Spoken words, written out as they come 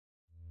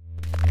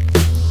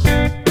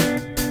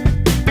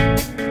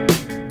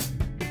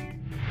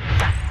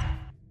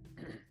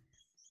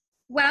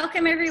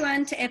Welcome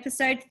everyone to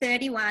episode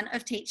 31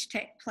 of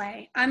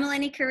TeachTechPlay. I'm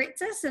Eleni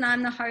Karitzis and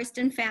I'm the host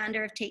and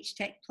founder of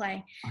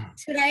TeachTechPlay.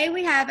 Today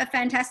we have a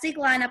fantastic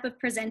lineup of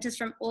presenters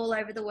from all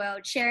over the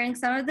world sharing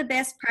some of the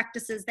best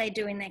practices they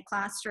do in their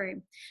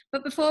classroom.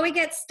 But before we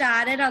get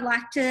started, I'd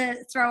like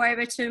to throw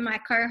over to my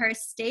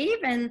co-host Steve,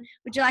 and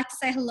would you like to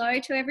say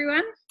hello to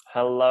everyone?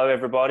 Hello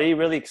everybody,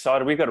 really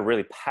excited. We've got a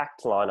really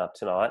packed lineup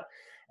tonight,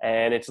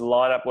 and it's a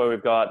lineup where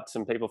we've got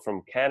some people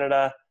from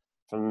Canada,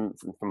 from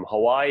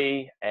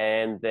Hawaii,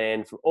 and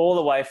then from all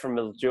the way from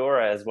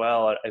Mildura as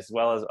well as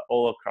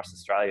all across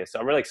Australia. So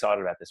I'm really excited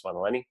about this one,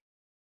 Eleni.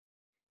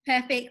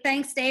 Perfect.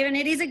 Thanks, Steve. And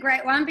it is a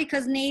great one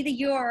because neither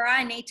you or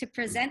I need to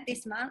present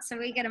this month, so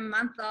we get a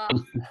month off.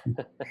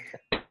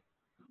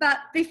 But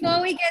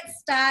before we get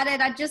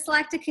started, I'd just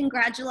like to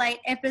congratulate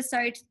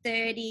episode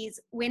 30's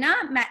winner,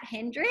 Matt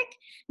Hendrick.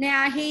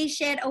 Now, he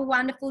shared a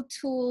wonderful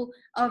tool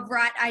of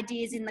write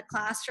ideas in the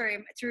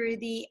classroom through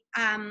the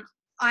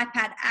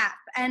iPad app.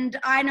 And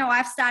I know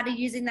I've started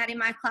using that in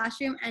my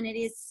classroom and it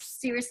is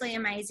seriously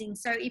amazing.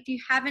 So if you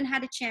haven't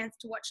had a chance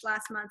to watch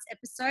last month's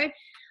episode,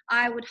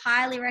 I would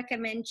highly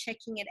recommend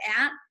checking it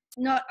out.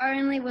 Not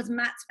only was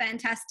Matt's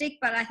fantastic,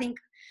 but I think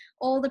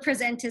all the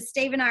presenters,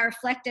 Steve and I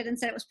reflected and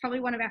said it was probably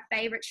one of our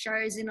favorite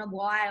shows in a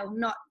while.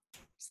 Not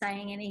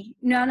saying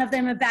none of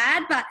them are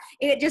bad, but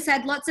it just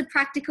had lots of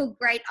practical,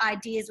 great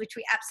ideas, which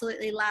we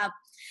absolutely love.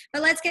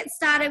 But let's get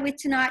started with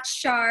tonight's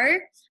show.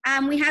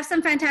 We have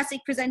some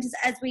fantastic presenters,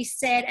 as we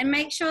said, and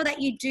make sure that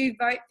you do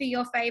vote for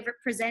your favorite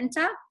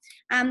presenter.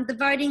 The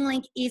voting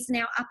link is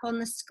now up on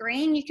the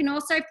screen. You can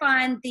also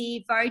find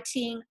the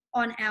voting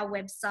on our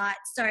website.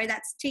 So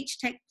that's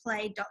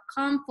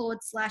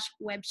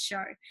teachtechplay.com/web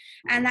show.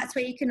 And that's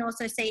where you can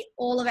also see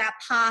all of our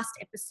past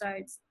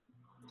episodes.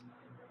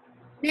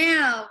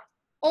 Now,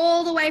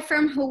 all the way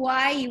from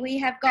Hawaii, we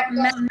have got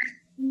Matt.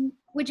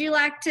 Would you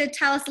like to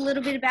tell us a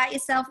little bit about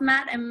yourself,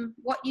 Matt, and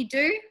what you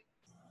do?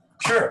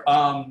 Sure.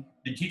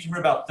 Been teaching for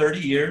about 30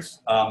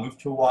 years. Moved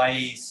to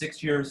Hawaii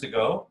 6 years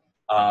ago.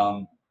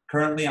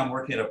 Currently, I'm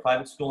working at a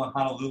private school in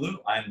Honolulu.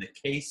 I'm the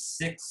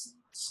K-6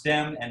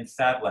 STEM and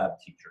Fab Lab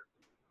teacher.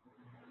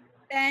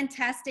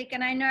 Fantastic.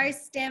 And I know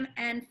STEM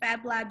and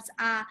Fab Labs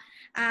are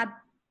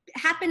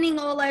happening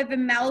all over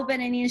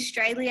Melbourne and in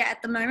Australia at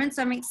the moment.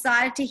 So I'm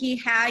excited to hear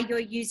how you're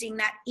using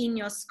that in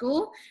your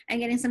school and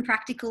getting some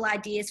practical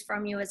ideas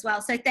from you as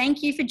well. So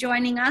thank you for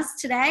joining us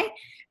today,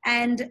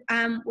 and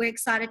we're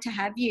excited to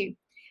have you.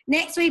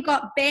 Next, we've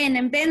got Ben,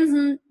 and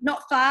Ben's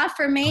not far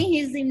from me.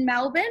 He's in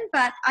Melbourne,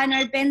 but I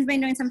know Ben's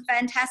been doing some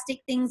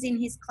fantastic things in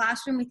his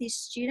classroom with his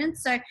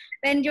students. So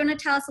Ben, do you want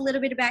to tell us a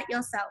little bit about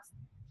yourself?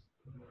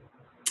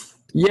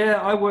 Yeah,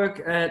 I work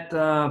at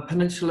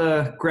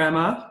Peninsula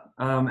Grammar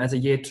as a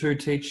Year 2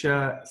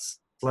 teacher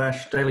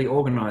 / daily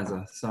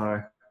organiser.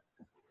 So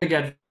big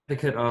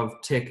advocate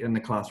of tech in the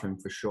classroom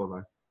for sure,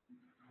 though.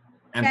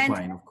 And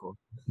playing, of course.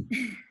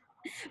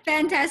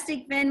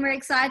 Fantastic, Ben. We're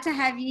excited to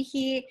have you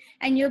here,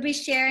 and you'll be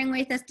sharing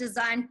with us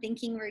design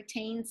thinking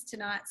routines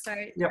tonight. So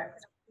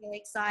That's really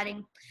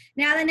exciting.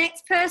 Now, the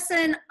next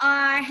person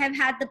I have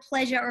had the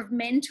pleasure of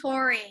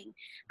mentoring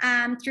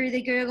through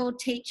the Google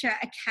Teacher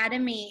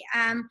Academy.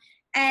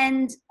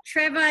 And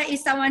Trevor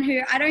is someone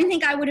who I don't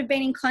think I would have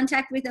been in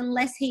contact with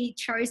unless he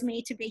chose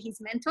me to be his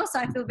mentor. So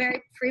I feel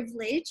very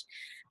privileged.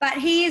 But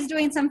he is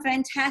doing some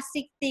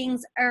fantastic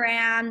things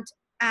around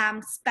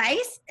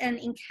space and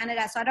in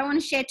Canada. So I don't want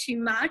to share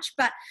too much.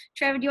 But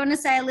Trevor, do you want to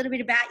say a little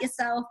bit about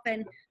yourself?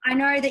 And I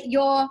know that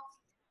your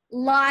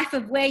life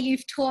of where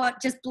you've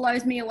taught just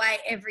blows me away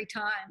every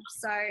time.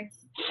 So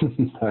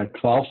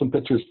thanks. I'll have some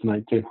pictures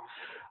tonight too.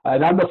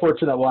 And I'm the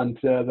fortunate one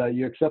that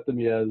you accepted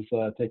me as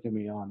taking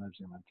me on as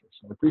your mentor.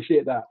 So I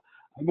appreciate that.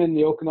 I'm in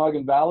the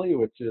Okanagan Valley,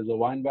 which is a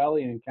wine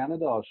valley in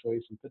Canada. I'll show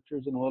you some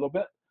pictures in a little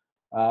bit.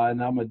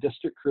 And I'm a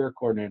district career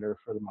coordinator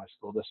for my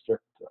school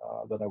district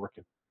that I work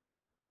in.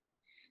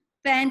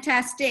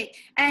 Fantastic.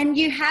 And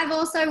you have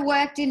also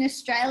worked in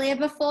Australia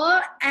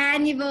before,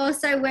 and you've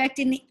also worked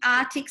in the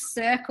Arctic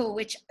Circle,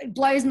 which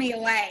blows me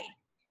away.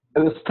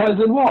 And this ties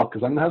in well,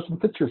 because I'm going to have some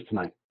pictures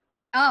tonight.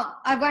 Oh,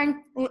 I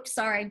won't. Oops,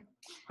 sorry.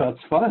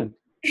 That's fine.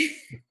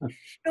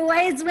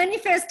 When you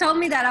first told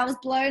me that, I was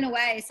blown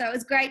away. So it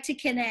was great to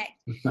connect.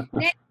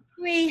 Next,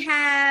 we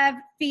have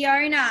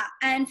Fiona,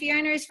 and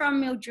Fiona is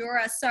from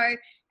Mildura. So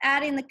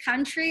out in the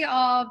country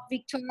of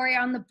Victoria,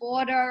 on the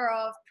border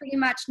of pretty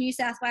much New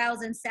South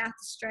Wales and South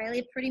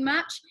Australia, pretty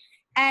much.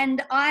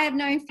 And I have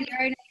known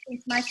Fiona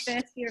since my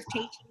first year of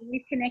teaching.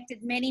 We've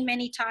connected many,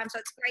 many times. So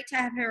it's great to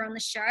have her on the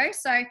show.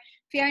 So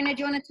Fiona,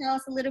 do you want to tell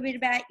us a little bit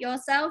about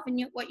yourself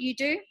and what you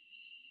do?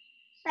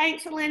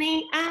 Thanks,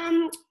 Eleni.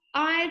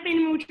 I've been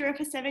in Mildura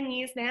for 7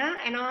 years now,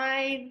 and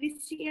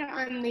this year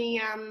I'm the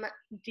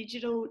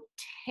digital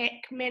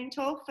tech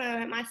mentor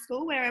for my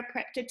school. We're a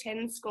Prep to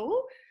 10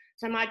 school.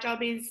 So my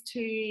job is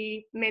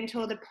to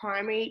mentor the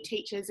primary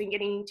teachers in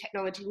getting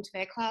technology into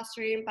their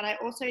classroom, but I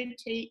also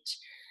teach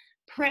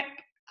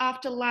prep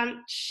after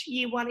lunch,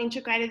 Year 1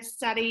 integrated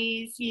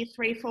studies, Year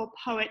 3-4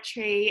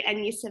 poetry,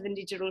 and Year 7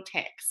 digital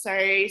tech.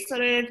 So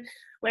sort of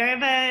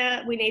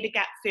wherever we need a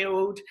gap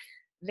filled,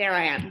 there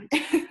I am.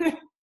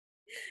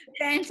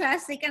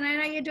 Fantastic. And I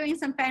know you're doing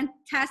some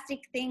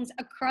fantastic things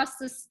across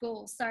the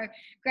school. So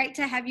great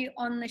to have you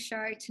on the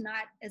show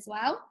tonight as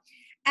well.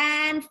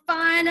 And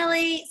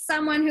finally,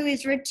 someone who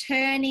is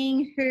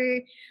returning,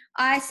 who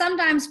I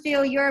sometimes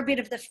feel you're a bit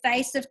of the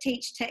face of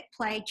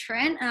TeachTechPlay,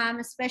 Trent,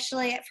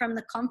 especially from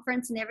the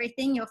conference and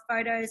everything. Your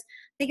photos,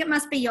 I think it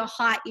must be your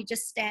height, you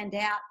just stand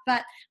out.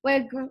 But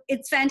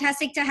it's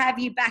fantastic to have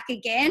you back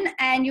again,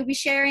 and you'll be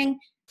sharing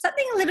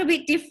something a little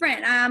bit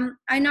different.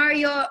 I know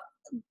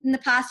in the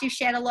past you've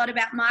shared a lot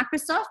about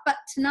Microsoft, but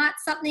tonight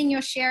something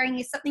you're sharing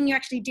is something you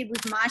actually did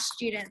with my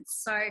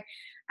students. So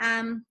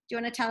do you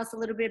want to tell us a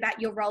little bit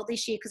about your role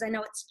this year? Because I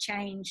know it's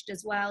changed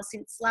as well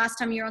since last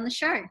time you were on the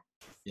show.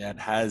 Yeah, it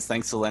has.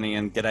 Thanks, Eleni,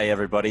 and g'day,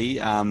 everybody.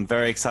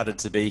 Very excited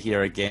to be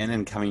here again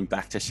and coming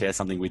back to share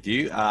something with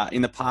you.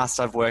 In the past,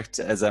 I've worked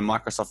as a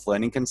Microsoft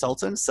Learning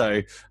consultant.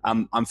 So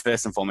I'm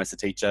first and foremost a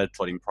teacher,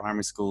 taught in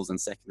primary schools and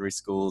secondary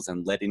schools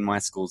and led in my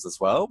schools as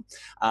well.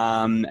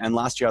 And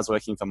last year, I was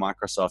working for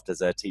Microsoft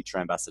as a teacher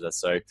ambassador.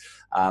 So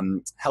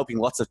helping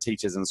lots of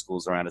teachers and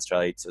schools around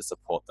Australia to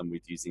support them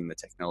with using the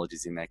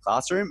technologies in their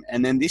classroom.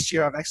 And then this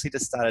year, I've actually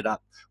just started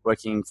up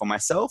working for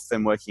myself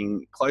and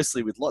working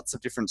closely with lots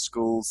of different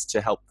schools to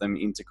help them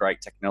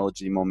integrate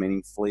technology more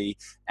meaningfully.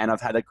 And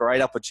I've had a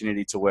great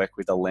opportunity to work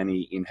with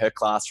Eleni in her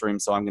classroom.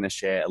 So I'm going to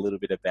share a little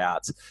bit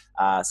about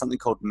something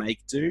called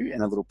Make Do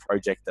and a little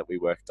project that we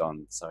worked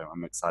on. So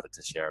I'm excited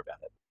to share about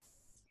it.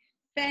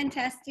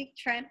 Fantastic,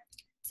 Trent.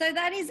 So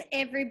that is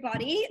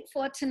everybody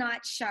for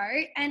tonight's show.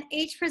 And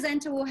each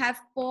presenter will have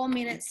 4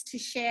 minutes to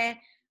share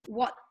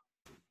what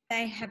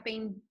they have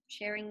been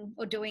sharing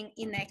or doing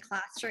in their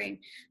classroom.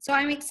 So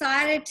I'm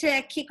excited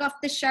to kick off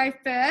the show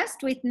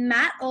first with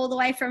Matt, all the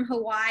way from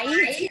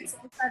Hawaii.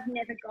 I've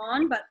never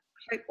gone, but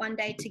hope one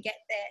day to get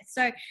there.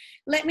 So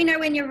let me know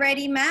when you're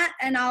ready, Matt,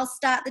 and I'll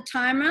start the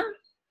timer.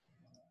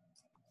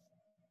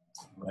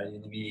 Right,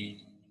 let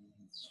me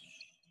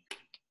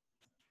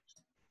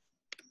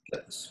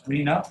get the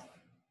screen up.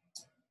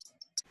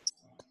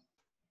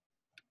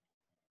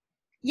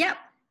 Yep.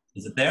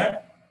 Is it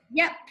there?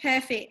 Yep,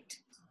 perfect.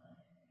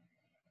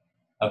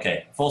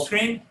 Okay, full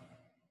screen?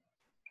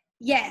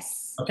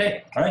 Yes.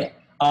 Okay, all right.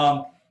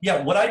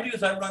 Yeah, what I do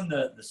is I run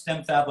the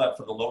STEM Fab Lab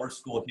for the lower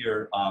school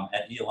here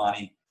at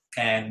Iolani,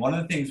 and one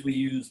of the things we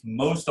use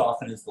most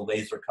often is the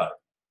laser cutter.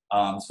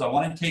 So I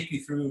want to take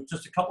you through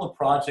just a couple of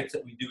projects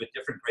that we do at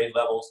different grade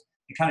levels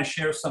and kind of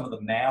share some of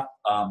the math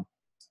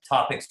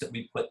topics that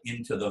we put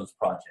into those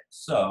projects.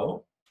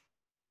 So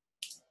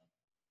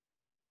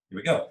here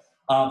we go.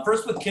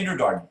 First with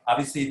kindergarten,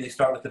 obviously they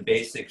start with the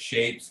basic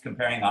shapes,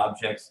 comparing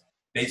objects,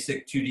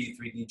 basic 2D,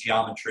 3D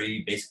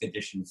geometry, basic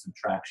addition and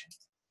subtraction.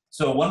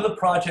 So one of the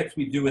projects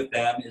we do with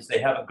them is they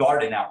have a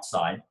garden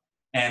outside,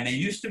 and they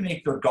used to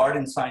make their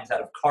garden signs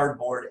out of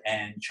cardboard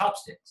and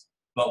chopsticks.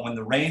 But when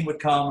the rain would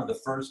come or the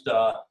first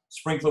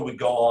sprinkler would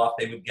go off,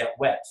 they would get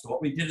wet. So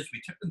what we did is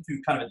we took them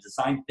through kind of a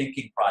design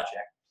thinking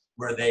project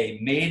where they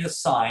made a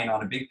sign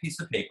on a big piece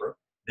of paper.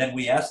 Then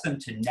we asked them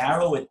to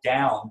narrow it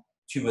down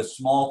to a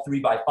small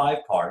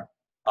 3x5 card.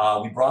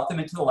 We brought them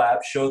into the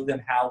lab, showed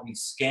them how we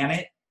scan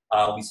it.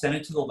 We sent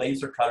it to the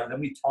laser cutter. Then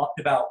we talked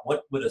about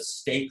what would a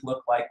stake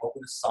look like, what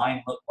would a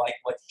sign look like,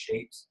 what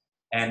shapes.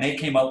 And they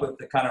came up with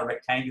the kind of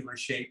rectangular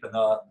shape and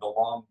the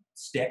long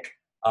stick.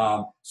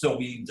 So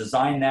we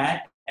designed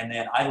that, and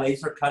then I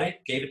laser cut it,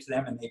 gave it to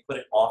them, and they put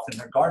it off in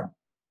their garden.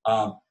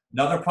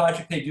 Another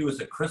project they do is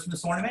a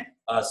Christmas ornament.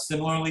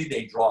 Similarly,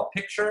 they draw a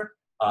picture,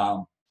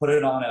 put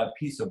it on a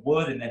piece of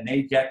wood, and then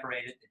they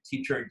decorate it. The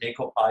teacher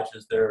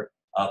decoupages their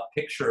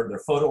picture, their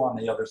photo on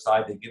the other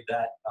side. They give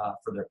that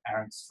for their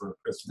parents for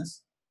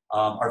Christmas.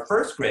 Our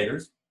first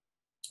graders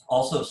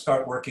also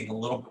start working a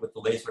little bit with the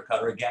laser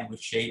cutter, again with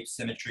shape,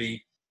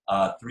 symmetry,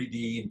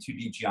 3D and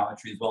 2D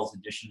geometry, as well as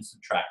addition and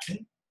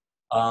subtraction.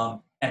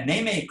 And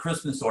they make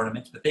Christmas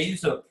ornaments, but they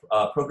use a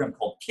program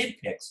called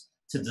KidPix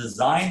to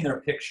design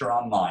their picture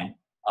online.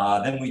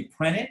 Then we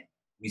print it,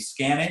 we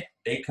scan it,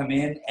 they come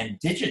in and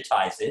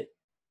digitize it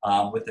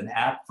with an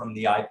app from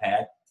the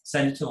iPad,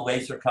 send it to the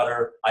laser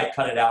cutter, I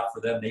cut it out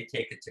for them, they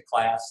take it to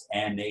class,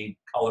 and they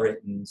color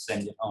it and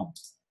send it home.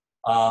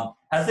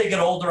 As they get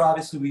older,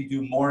 obviously we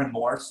do more and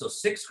more. So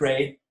 6th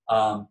grade,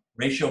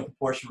 ratio,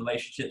 proportion,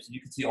 relationships, and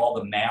you can see all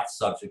the math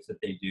subjects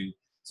that they do.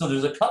 So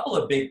there's a couple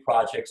of big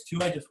projects. 2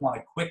 I just want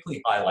to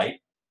quickly highlight.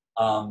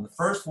 The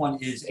first one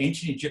is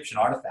ancient Egyptian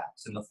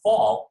artifacts. In the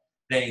fall,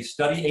 they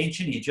study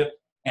ancient Egypt,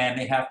 and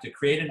they have to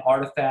create an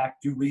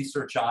artifact, do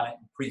research on it,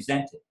 and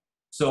present it.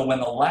 So when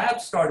the lab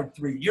started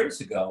 3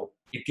 years ago,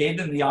 it gave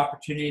them the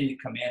opportunity to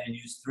come in and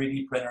use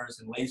 3D printers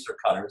and laser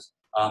cutters.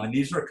 And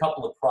these are a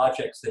couple of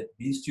projects that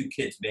these 2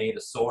 kids made,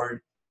 a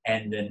sword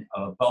and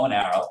a bow and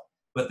arrow.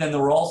 But then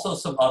there were also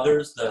some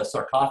others, the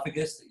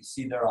sarcophagus that you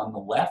see there on the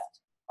left.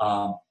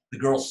 The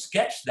girls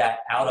sketched that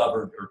out of,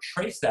 or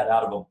traced that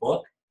out of a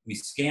book. We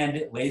scanned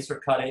it, laser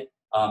cut it.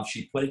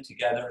 She put it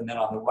together. And then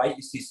on the right,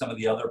 you see some of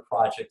the other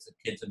projects that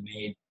kids have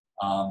made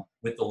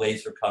with the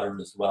laser cutter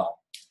as well.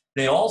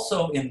 They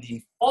also, in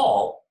the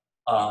fall,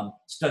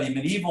 study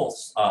medieval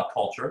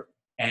culture.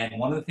 And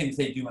one of the things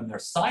they do in their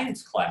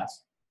science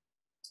class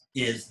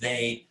is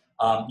they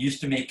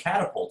used to make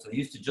catapults. They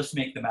used to just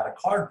make them out of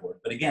cardboard.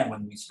 But again,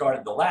 when we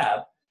started the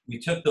lab, we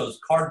took those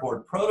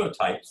cardboard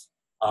prototypes,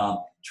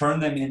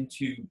 turned them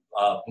into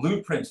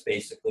blueprints,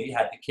 basically,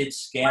 had the kids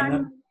scan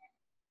them,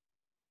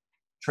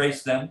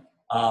 trace them,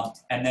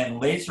 and then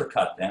laser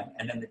cut them.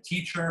 And then the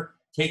teacher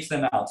takes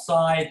them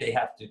outside. They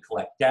have to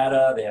collect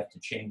data. They have to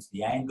change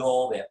the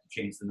angle. They have to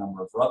change the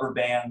number of rubber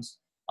bands.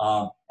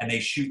 And they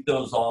shoot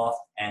those off.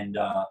 And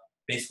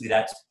basically,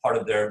 that's part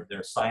of their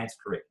science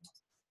curriculum.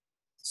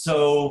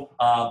 So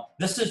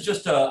this is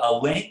just a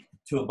link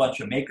to a bunch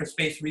of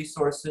makerspace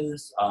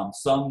resources.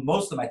 Most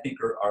of them I think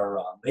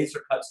are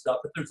laser cut stuff,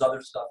 but there's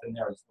other stuff in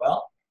there as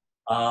well.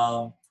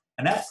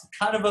 And that's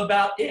kind of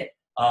about it.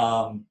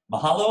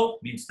 Mahalo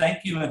means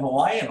thank you in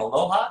Hawaii, and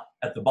aloha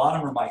at the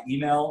bottom are my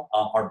email.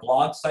 Our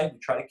blog site, we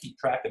try to keep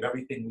track of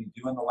everything we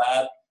do in the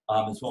lab,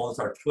 as well as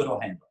our Twitter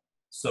handle.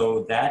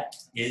 So that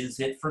is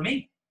it for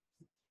me.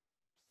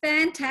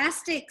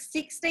 Fantastic.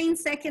 16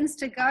 seconds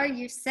to go.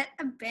 You've set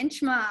a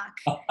benchmark.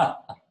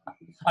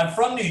 I'm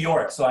from New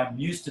York, so I'm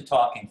used to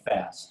talking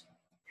fast.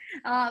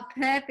 Oh,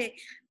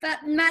 perfect. But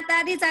Matt,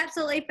 that is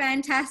absolutely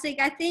fantastic.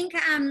 I think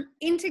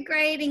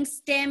integrating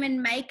STEM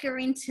and Maker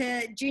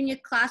into junior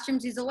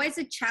classrooms is always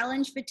a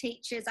challenge for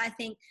teachers, I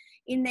think,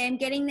 in them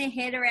getting their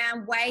head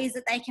around ways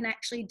that they can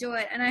actually do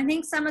it. And I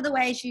think some of the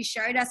ways you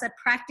showed us are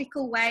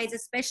practical ways,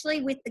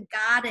 especially with the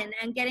garden,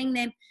 and getting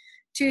them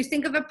to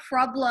think of a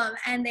problem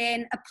and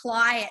then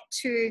apply it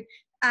to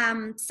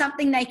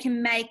something they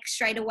can make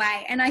straight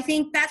away. And I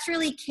think that's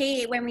really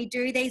key when we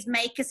do these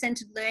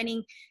maker-centered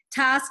learning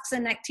tasks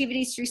and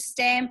activities through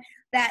STEM,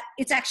 that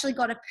it's actually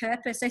got a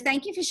purpose. So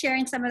thank you for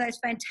sharing some of those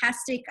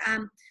fantastic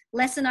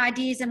lesson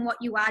ideas and what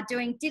you are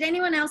doing. Did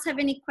anyone else have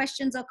any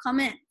questions or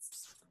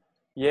comments?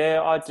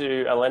 Yeah, I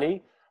do,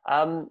 Eleni.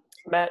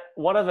 Matt,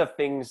 one of the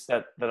things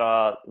that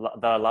I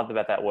loved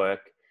about that work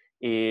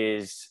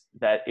is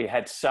that it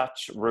had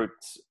such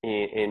roots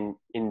in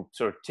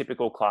sort of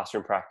typical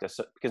classroom practice,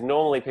 because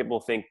normally people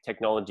think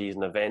technology is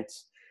an event.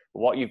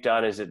 What you've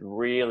done is it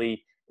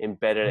really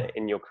embedded it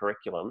in your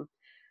curriculum.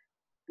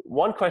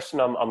 One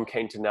question I'm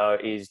keen to know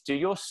is, do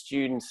your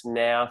students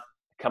now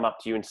come up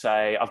to you and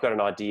say, I've got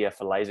an idea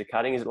for laser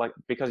cutting? Is it like,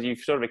 because you've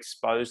sort of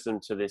exposed them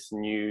to this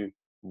new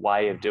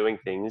way of doing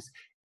things,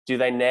 do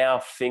they now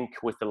think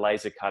with the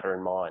laser cutter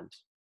in mind?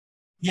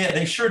 Yeah,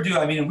 they sure do.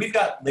 I mean, we've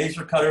got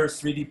laser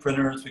cutters, 3D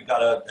printers. We've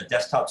got a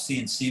desktop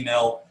CNC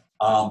mill.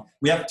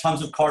 We have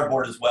tons of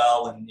cardboard as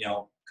well, and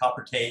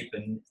copper tape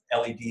and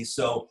LEDs.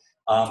 So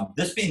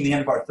this being the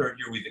end of our third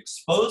year, we've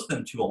exposed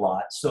them to a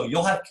lot. So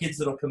you'll have kids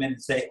that'll come in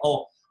and say,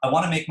 "Oh, I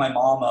want to make my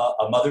mom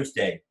a Mother's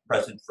Day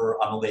present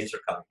on a laser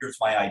cutter. Here's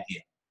my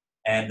idea,"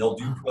 and they'll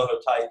do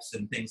prototypes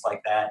and things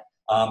like that.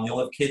 You'll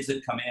have kids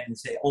that come in and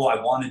say, "Oh,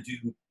 I want to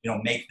do,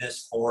 make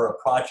this for a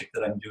project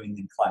that I'm doing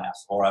in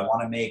class," or "I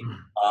want to make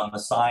a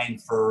sign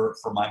for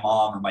my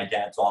mom or my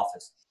dad's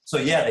office." So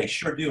yeah, they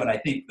sure do. And I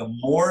think the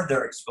more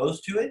they're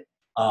exposed to it,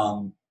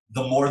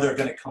 the more they're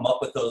going to come up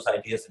with those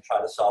ideas and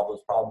try to solve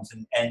those problems.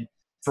 And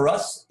for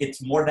us,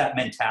 it's more that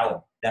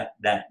mentality,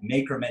 that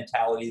maker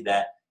mentality,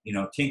 that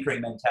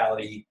tinkering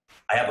mentality.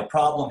 I have a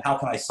problem. How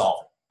can I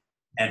solve it?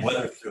 And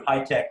whether it's through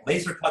high-tech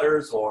laser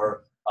cutters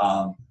or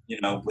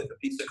with a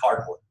piece of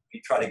cardboard,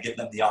 we try to give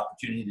them the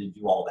opportunity to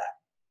do all that.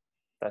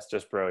 That's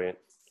just brilliant.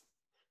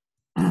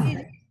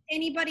 Did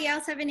anybody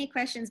else have any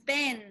questions?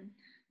 Ben?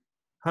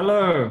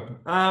 Hello.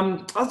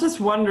 I was just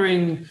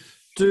wondering,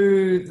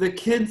 do the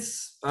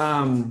kids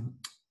have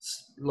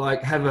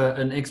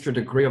an extra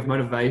degree of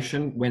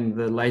motivation when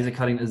the laser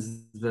cutting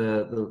is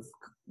the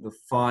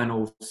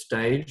final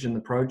stage in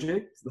the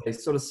project? They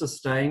sort of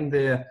sustain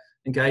their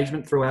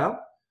engagement throughout?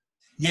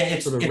 Yeah,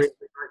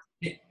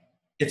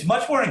 it's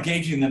much more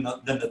engaging than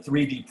the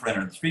 3D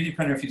printer. The 3D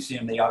printer, if you see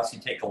them, they obviously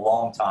take a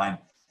long time.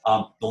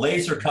 The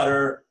laser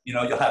cutter,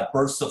 you'll have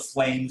bursts of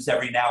flames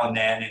every now and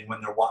then, and when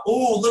they're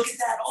oh, look at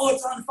that! Oh,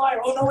 it's on fire!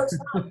 Oh no, it's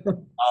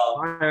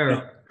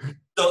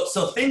not.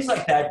 So things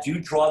like that do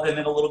draw them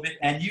in a little bit,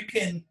 and you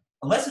can,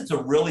 unless it's a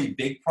really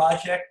big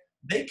project,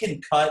 they can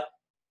cut,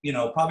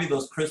 probably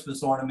those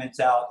Christmas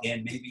ornaments out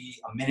in maybe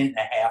a minute and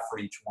a half for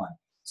each one.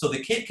 So the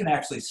kid can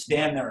actually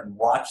stand there and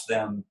watch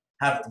them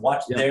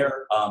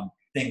their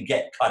thing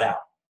get cut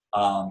out.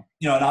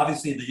 And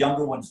obviously the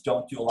younger ones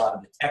don't do a lot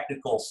of the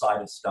technical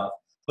side of stuff,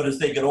 but as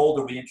they get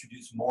older, we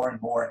introduce more and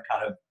more and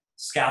kind of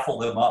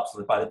scaffold them up so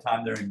that by the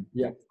time they're in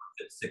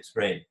sixth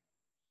grade.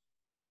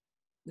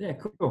 Yeah,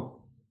 cool.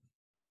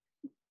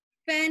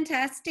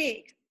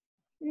 Fantastic.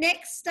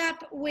 Next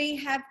up, we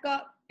have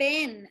got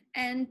Ben.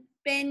 And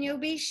Ben, you'll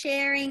be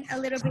sharing a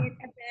little bit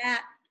about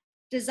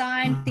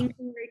design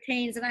thinking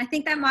routines. And I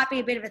think that might be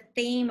a bit of a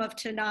theme of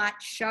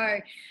tonight's show,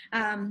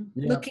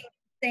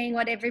 seeing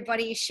what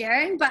everybody is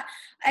sharing. But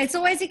it's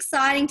always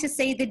exciting to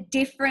see the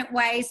different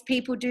ways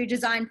people do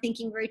design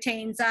thinking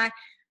routines.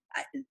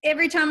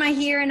 Every time I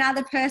hear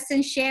another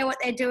person share what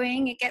they're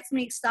doing, it gets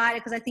me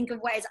excited because I think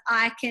of ways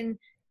I can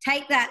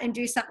take that and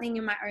do something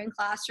in my own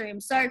classroom.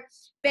 So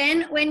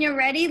Ben, when you're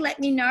ready, let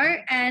me know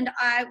and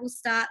I will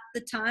start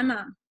the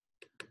timer.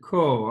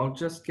 Cool. I'll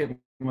just get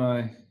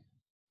my...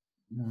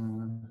 there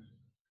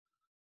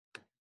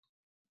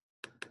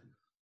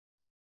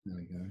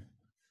we go.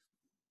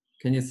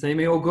 Can you see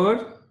me all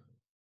good?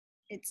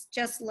 It's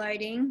just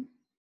loading.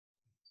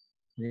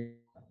 Yeah.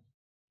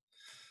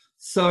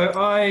 So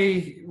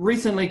I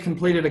recently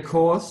completed a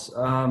course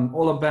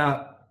all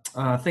about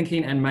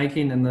thinking and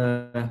making in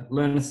the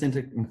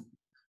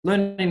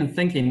learning and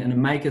thinking in a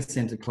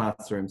maker-centered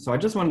classroom. So I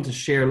just wanted to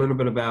share a little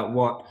bit about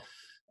what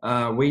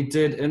we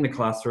did in the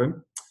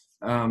classroom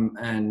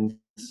and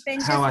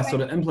how I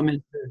sort of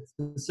implemented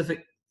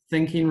specific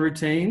thinking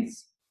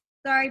routines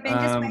Sorry, Ben,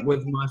 just wait.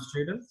 With my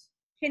students.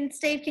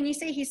 Steve, can you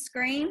see his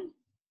screen?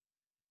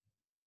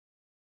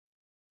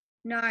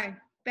 No,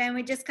 Ben,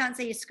 we just can't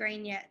see your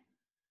screen yet.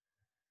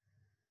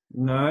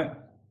 No.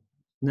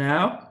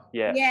 Now?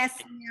 Yeah. Yes,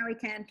 now we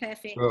can.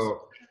 Perfect.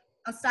 Cool.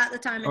 I'll start the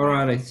timer.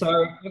 Alrighty.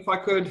 So if I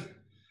could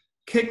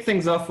kick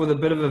things off with a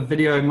bit of a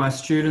video my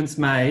students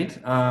made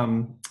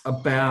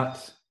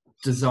about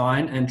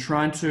design and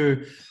trying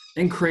to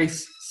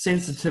increase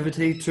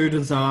sensitivity to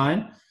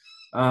design,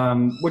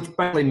 which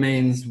basically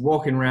means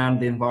walking around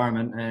the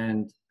environment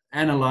and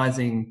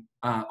analyzing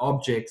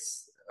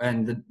objects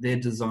and their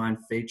design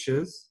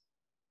features.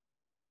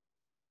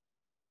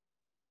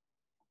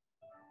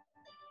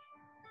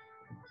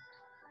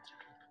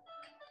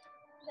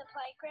 The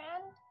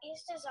playground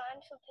is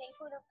designed for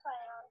people to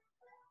play on.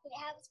 It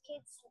helps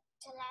kids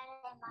to learn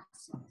their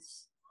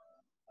muscles.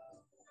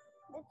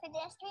 The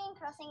pedestrian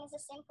crossing is a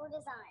simple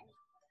design.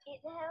 It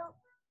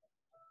helps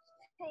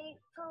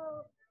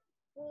people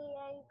be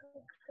able to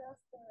cross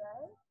the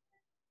road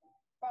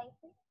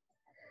safely.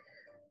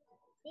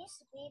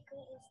 This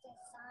vehicle is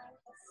designed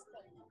for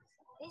speed.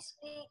 This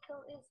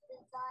vehicle is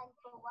designed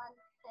for one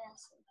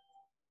person.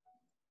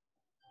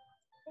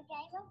 The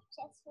game of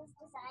chess was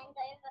designed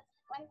over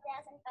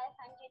 1,500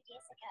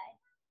 years ago.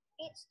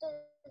 Its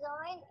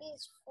design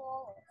is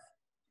flawless.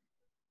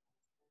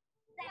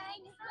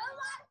 Thanks for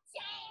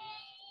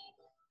watching!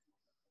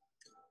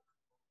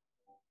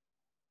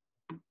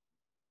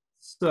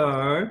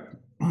 So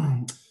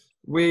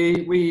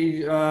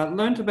we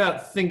learned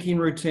about thinking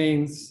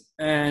routines,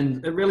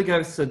 and it really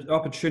gave us an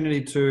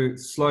opportunity to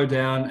slow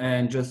down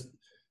and just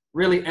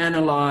really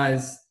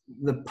analyze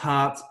the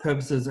parts,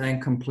 purposes,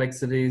 and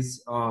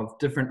complexities of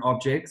different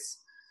objects.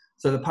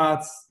 So the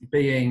parts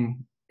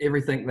being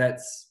everything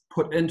that's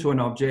put into an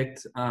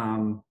object.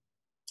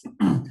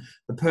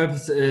 The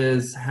purpose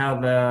is how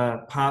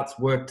the parts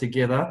work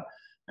together,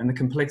 and the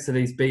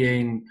complexities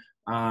being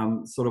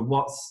sort of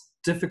what's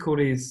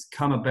difficulties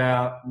come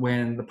about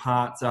when the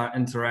parts are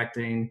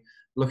interacting,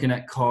 looking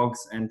at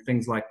cogs and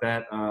things like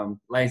that,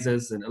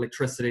 lasers and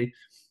electricity.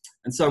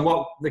 And so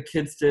what the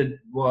kids did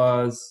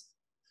was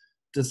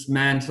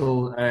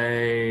dismantle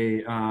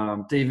a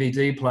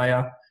DVD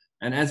player,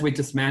 and as we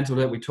dismantled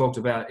it, we talked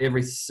about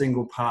every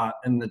single part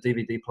in the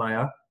DVD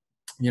player,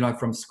 you know,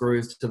 from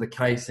screws to the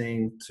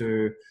casing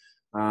to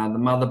the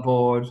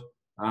motherboard,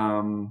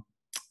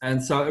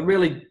 and so it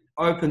really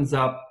opens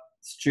up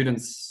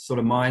students' sort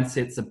of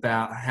mindsets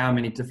about how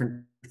many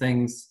different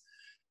things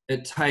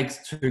it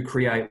takes to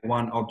create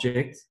one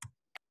object.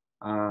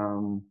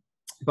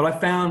 But I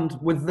found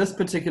with this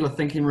particular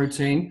thinking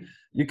routine,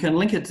 you can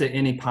link it to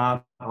any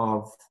part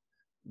of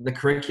the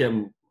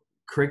curriculum.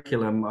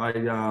 I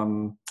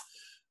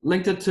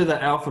linked it to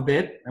the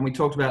alphabet, and we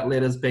talked about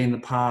letters being the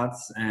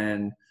parts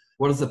and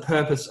what is the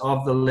purpose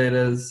of the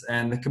letters,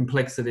 and the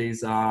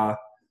complexities are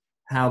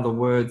how the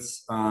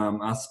words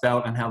are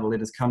spelt and how the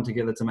letters come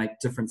together to make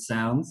different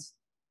sounds.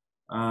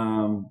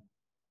 I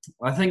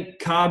think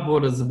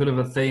cardboard is a bit of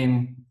a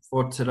theme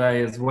for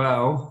today as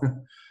well.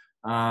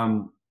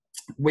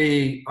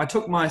 I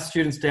took my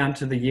students down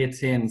to the Year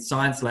 10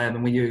 science lab,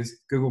 and we used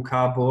Google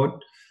Cardboard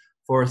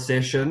for a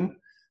session,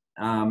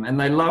 and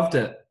they loved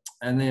it.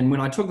 And then when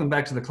I took them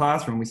back to the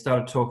classroom, we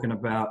started talking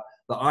about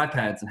the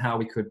iPads and how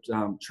we could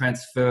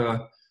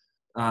transfer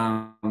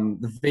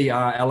the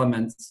VR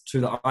elements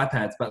to the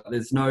iPads, but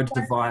there's no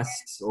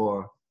device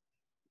or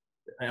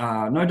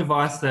no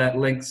device that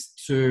links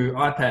to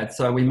iPad.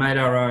 So we made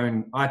our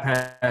own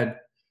iPad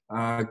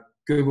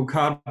Google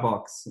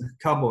Cardboard.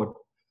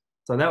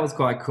 So that was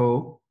quite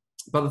cool.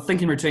 But the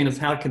thinking routine is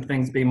how can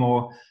things be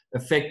more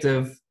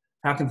effective?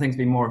 How can things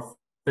be more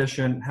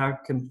efficient? How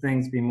can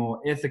things be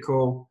more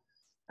ethical?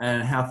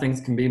 And how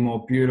things can be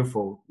more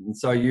beautiful. And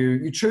so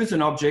you choose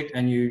an object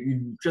and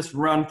you just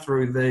run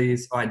through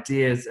these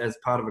ideas as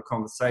part of a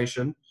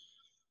conversation.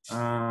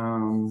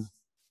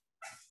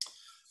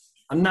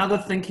 Another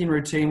thinking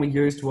routine we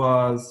used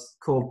was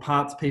called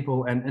Parts,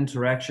 People, and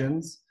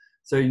Interactions.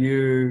 So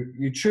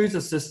you choose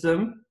a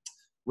system.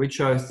 We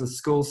chose the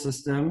school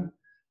system,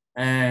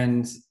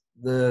 and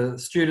the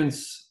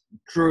students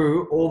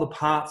drew all the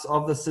parts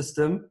of the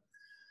system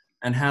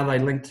and how they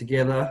link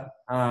together.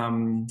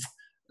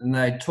 And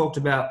they talked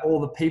about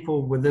all the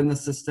people within the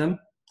system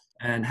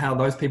and how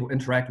those people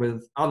interact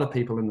with other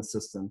people in the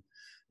system.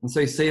 And so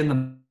you see in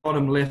the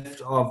bottom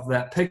left of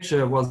that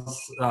picture was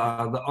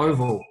the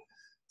oval.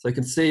 So you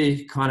can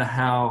see kind of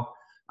how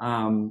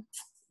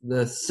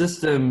the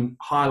system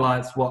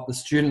highlights what the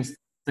students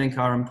think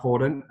are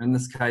important. In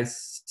this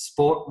case,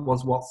 sport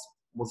was what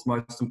was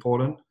most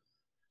important.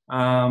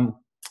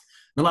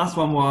 The last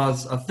one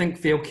was a think,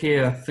 feel,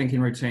 care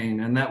thinking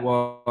routine, and that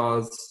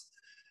was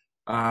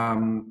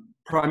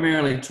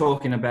primarily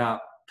talking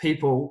about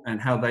people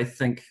and how they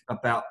think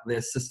about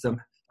their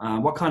system.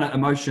 What kind of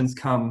emotions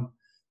come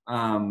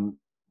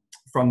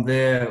from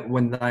there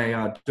when they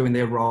are doing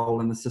their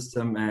role in the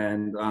system,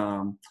 and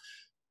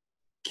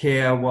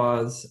care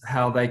was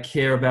how they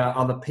care about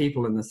other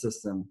people in the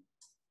system.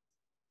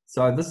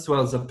 So this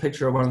was a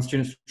picture of one of the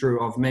students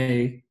drew of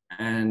me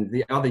and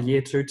the other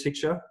year 2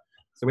 teacher.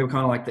 So we were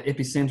kind of like the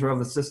epicenter of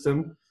the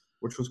system,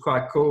 which was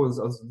quite cool.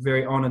 I was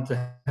very honored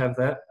to have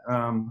that.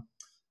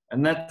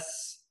 And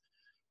that's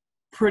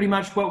pretty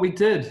much what we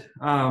did.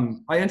 I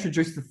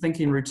introduced the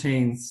thinking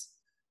routines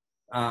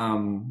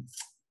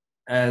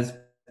as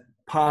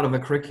part of a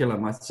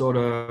curriculum. I sort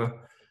of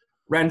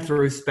ran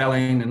through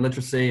spelling and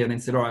literacy and then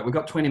said, all right, we've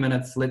got 20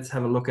 minutes. Let's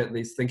have a look at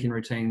these thinking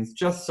routines,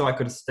 just so I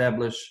could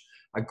establish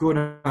a good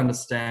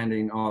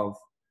understanding of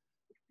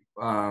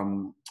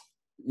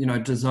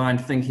design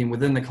thinking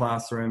within the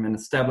classroom, and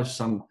establish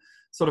some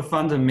sort of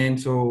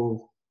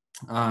fundamental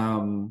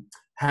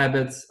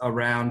habits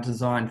around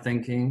design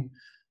thinking,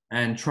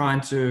 and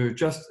trying to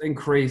just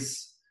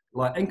increase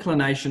like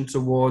inclination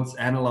towards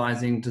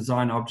analyzing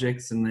design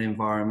objects in the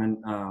environment,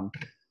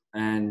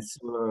 and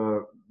sort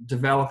of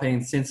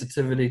developing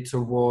sensitivity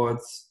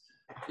towards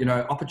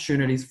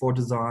opportunities for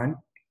design.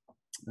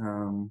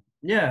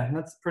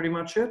 That's pretty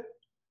much it.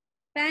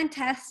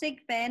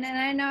 Fantastic, Ben. And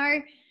I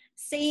know,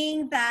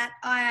 seeing that,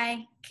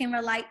 I can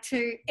relate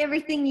to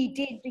everything you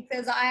did,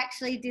 because I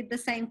actually did the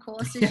same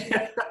course as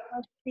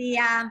you.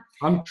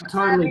 I'm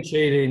totally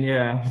cheating,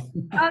 yeah.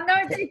 Oh no,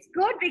 it's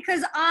good,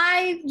 because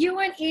you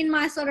weren't in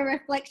my sort of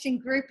reflection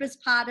group as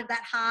part of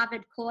that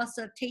Harvard course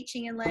of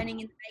teaching and learning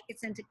in the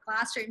Maker-centered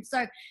classroom.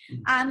 So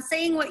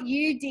seeing what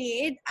you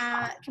did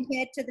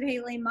compared to the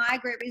people in my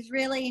group is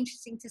really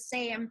interesting to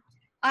see. And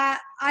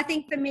I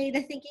think for me,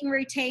 the thinking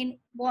routine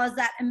was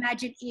that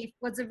imagine if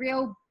was a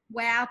real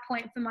wow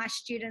point for my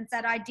students,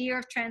 that idea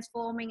of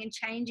transforming and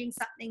changing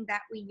something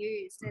that we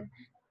used. And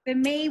for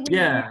me,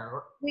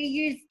 we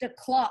used the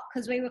clock,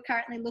 because we were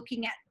currently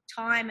looking at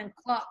time and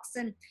clocks,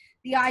 and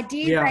the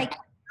ideas they came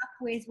up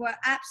with were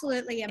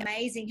absolutely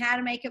amazing. How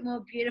to make it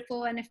more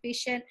beautiful and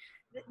efficient.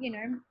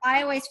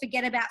 I always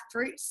forget about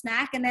fruit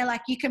snack, and they're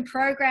like, you can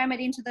program it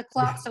into the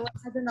clock so it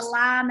has an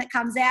alarm that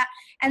comes out,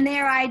 and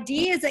their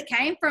ideas that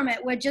came from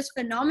it were just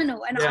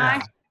phenomenal. And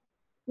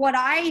what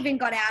I even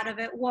got out of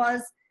it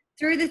was,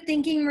 through the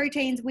thinking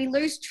routines, we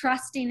lose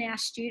trust in our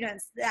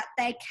students that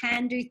they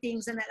can do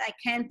things and that they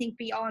can think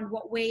beyond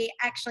what we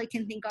actually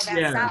can think of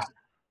ourselves.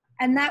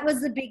 And that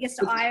was the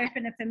biggest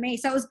eye-opener for me.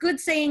 So it was good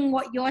seeing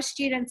what your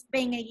students,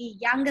 being a year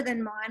younger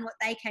than mine, what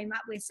they came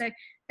up with. So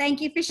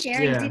thank you for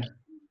sharing. Did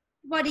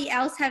anybody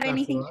else have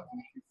anything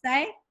to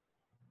say?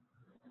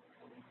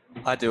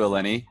 I do,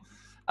 Eleni.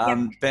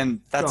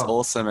 Ben, that's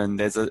awesome, and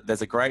there's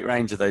a great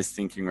range of those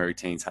thinking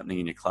routines happening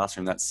in your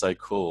classroom. That's so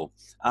cool.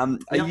 Are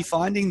you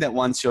finding that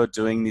once you're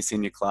doing this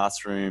in your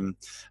classroom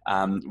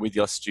with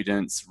your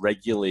students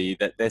regularly,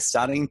 that they're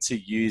starting to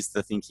use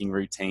the thinking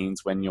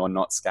routines when you're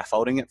not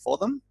scaffolding it for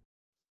them?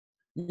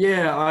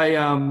 Yeah, I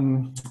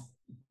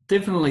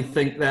definitely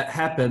think that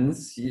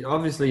happens.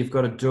 Obviously, you've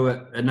got to do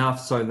it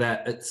enough so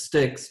that it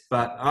sticks,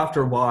 but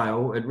after a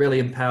while, it really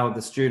empowered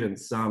the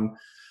students.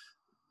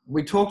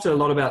 We talked a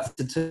lot about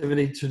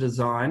sensitivity to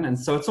design, and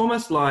so it's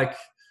almost like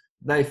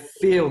the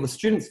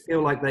students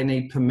feel like they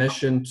need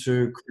permission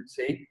to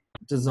critique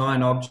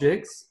design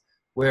objects,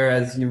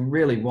 whereas you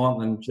really want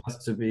them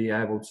just to be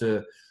able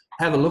to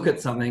have a look at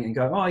something and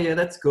go, oh yeah,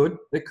 that's good.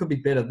 It could be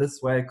better this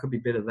way. It could be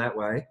better that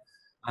way.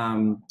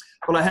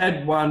 Well, I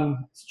had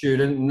one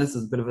student, and this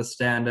is a bit of a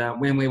standout,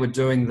 when we were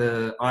doing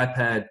the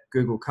iPad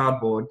Google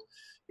Cardboard,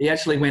 he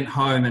actually went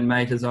home and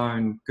made his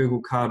own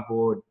Google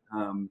Cardboard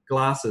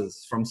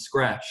glasses from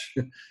scratch.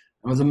 It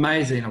was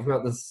amazing. I've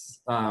got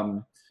this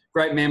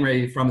great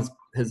memory from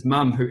his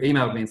mum, who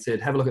emailed me and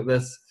said, have a look at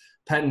this,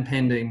 patent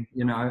pending,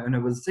 and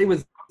he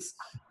was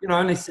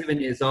only 7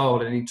 years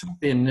old, and he took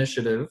the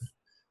initiative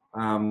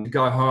to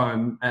go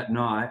home at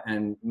night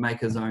and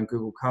make his own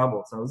Google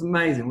Cardboard. So it was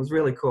amazing. It was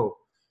really cool.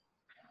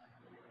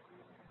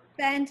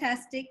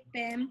 Fantastic,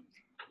 Ben.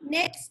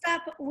 Next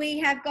up, we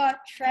have got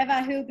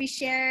Trevor, who will be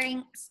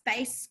sharing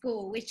Space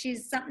School, which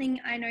is something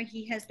I know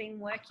he has been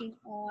working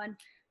on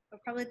for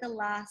probably the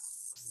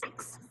last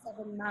 6 or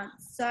 7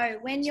 months. So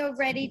when you're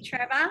ready,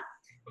 Trevor,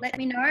 let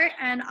me know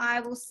and I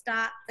will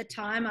start the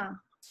timer.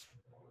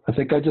 I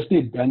think I just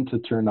need Ben to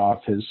turn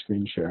off his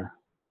screen share.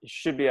 You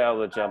should be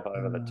able to jump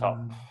over the top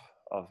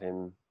of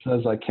him.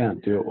 Says I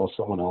can't do it while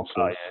someone else is.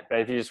 Oh yeah,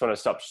 Ben, if you just want to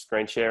stop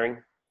screen sharing.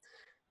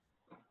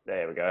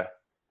 There we go.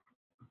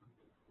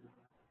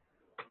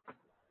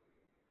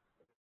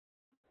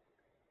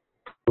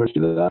 Where's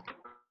you do that?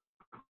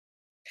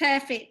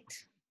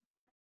 Perfect.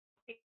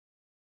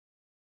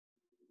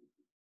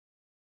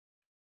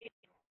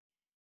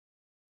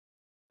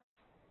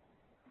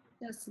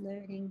 Just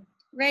loading.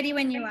 Ready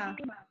when you are.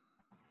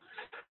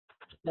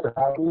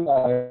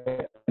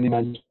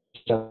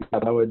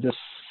 I would just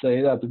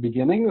say at the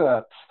beginning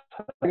that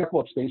I got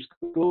about Space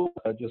School.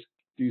 I just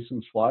do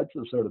some slides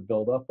to sort of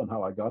build up on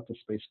how I got to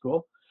Space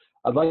School.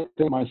 I'd like to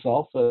think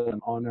myself as an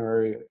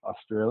honorary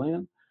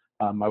Australian.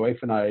 My wife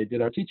and I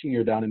did our teaching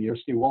year down in the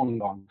University of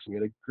Wollongong, so we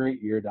had a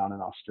great year down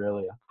in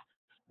Australia.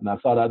 And I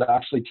thought I'd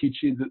actually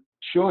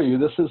show you,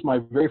 this is my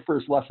very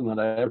first lesson that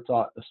I ever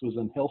taught. This was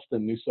in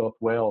Hillston, New South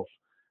Wales.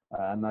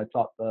 And I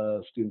taught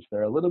the students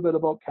there a little bit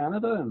about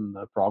Canada and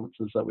the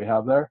provinces that we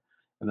have there.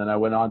 And then I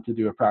went on to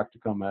do a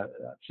practicum at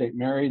St.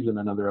 Mary's and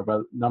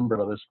number of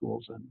other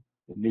schools in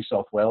New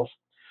South Wales.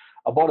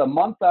 About a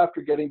month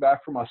after getting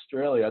back from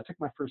Australia, I took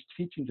my first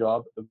teaching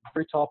job at the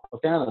very top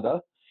of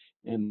Canada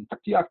in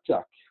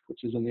Tuktoyaktuk,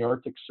 which is in the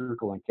Arctic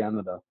Circle in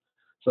Canada.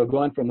 So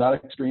going from that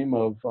extreme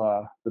of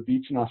the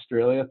beach in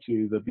Australia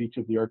to the beach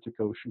of the Arctic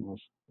Ocean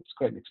was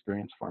quite an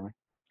experience for me.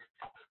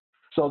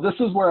 So this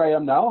is where I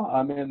am now.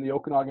 I'm in the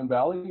Okanagan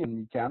Valley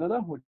in Canada,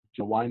 which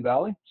is a wine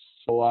valley.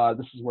 So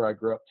this is where I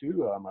grew up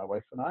too, my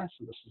wife and I.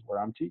 So this is where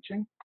I'm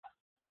teaching.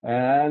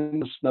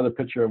 And this is another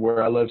picture of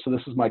where I live. So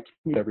this is my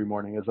commute every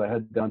morning as I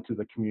head down to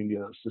the community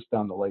that's just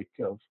down the lake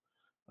of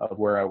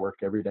where I work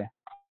every day.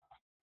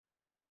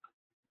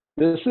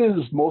 This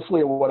is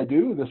mostly what I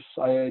do.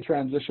 I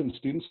transition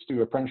students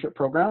to apprenticeship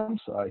programs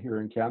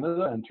here in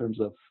Canada in terms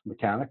of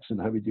mechanics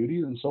and heavy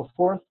duties and so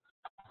forth.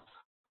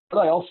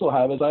 What I also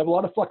have is I have a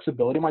lot of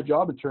flexibility in my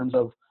job in terms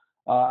of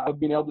I've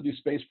been able to do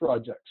space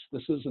projects.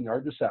 This is an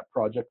ArduSat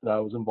project that I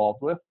was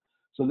involved with.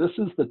 So this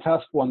is the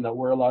test one that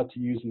we're allowed to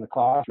use in the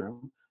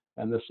classroom.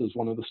 And this is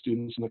one of the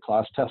students in the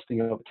class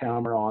testing out the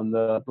camera on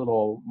the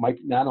little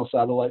nano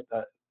satellite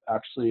that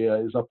actually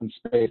is up in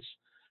space.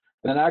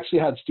 And I actually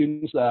had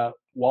students that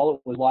while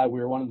it was live, we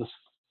were one of the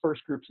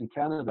first groups in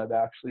Canada to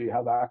actually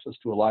have access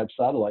to a live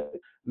satellite.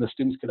 And the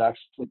students could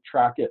actually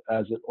track it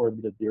as it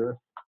orbited the Earth.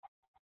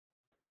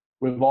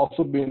 We've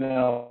also been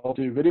able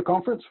to video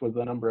conference with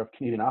a number of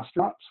Canadian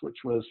astronauts,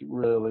 which was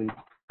really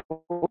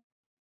cool.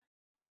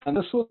 And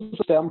this was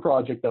a STEM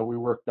project that we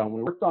worked on.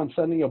 We worked on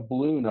sending a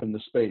balloon up into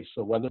space,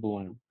 a weather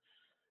balloon.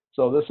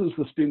 So this is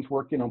the students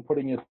working on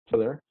putting it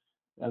together.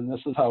 And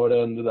this is how it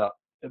ended up.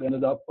 It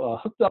ended up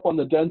hooked up on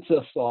the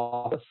dentist's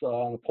office,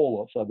 on the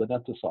pole outside the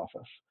dentist's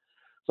office.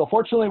 So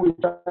fortunately, we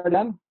tried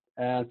again.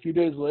 And a few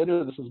days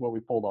later, this is what we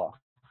pulled off.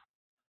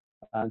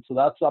 And so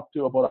that's up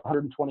to about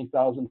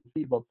 120,000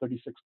 feet, about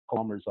 36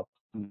 kilometers up.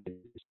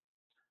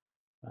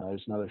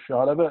 There's another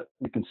shot of it.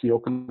 You can see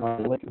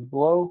Okanagan Lake is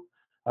below.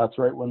 That's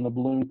right when the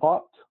balloon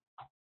popped.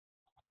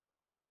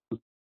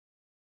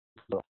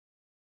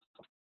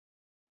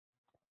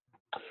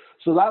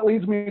 So that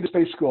leads me to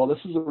Space School.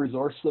 This is a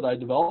resource that I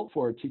developed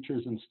for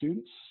teachers and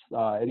students.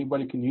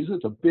 Anybody can use it.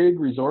 It's a big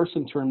resource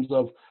in terms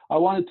of, I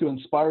wanted to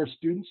inspire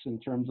students in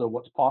terms of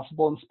what's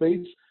possible in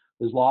space.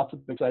 There's lots of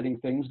exciting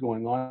things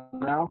going on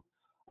now.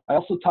 I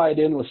also tied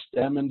in with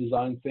STEM and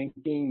design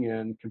thinking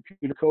and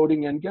computer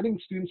coding and getting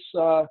students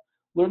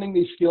learning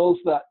these skills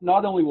that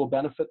not only will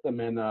benefit them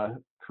in a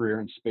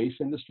career in space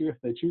industry if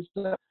they choose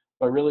that,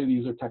 but really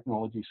these are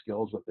technology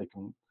skills that they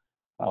can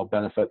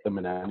benefit them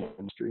in any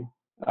industry.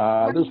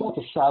 There's lots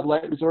of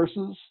satellite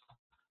resources.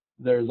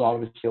 There's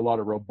obviously a lot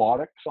of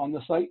robotics on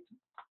the site.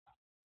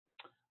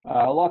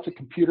 Lots of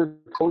computer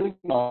coding.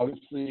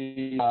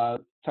 Obviously,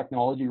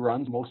 technology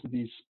runs most of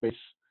these space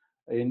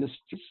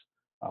industries.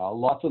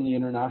 Lots on the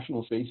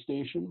International Space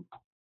Station.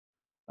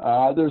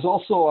 There's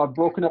also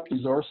broken up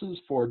resources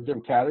for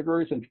different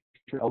categories in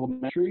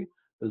elementary.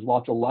 There's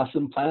lots of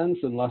lesson plans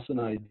and lesson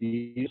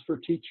ideas for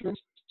teachers.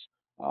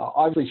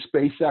 Obviously,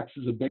 SpaceX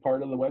is a big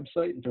part of the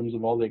website in terms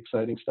of all the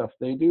exciting stuff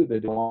they do.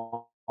 They do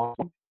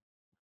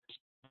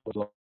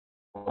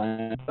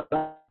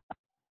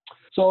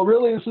So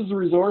really, this is a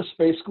resource,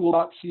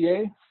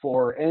 spaceschool.ca,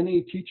 for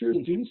any teachers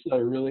and students that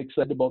are really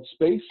excited about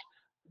space.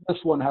 This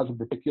one has a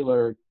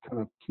particular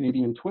kind of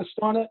Canadian twist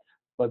on it,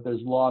 but there's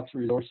lots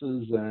of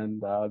resources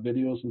and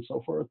videos and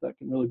so forth that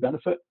can really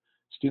benefit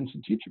students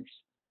and teachers.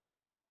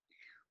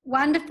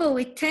 Wonderful.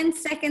 With 10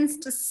 seconds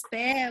to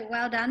spare.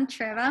 Well done,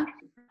 Trevor.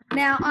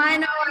 Now, I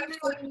know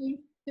I've been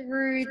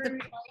through the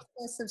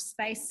process of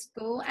Space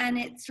School, and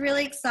it's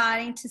really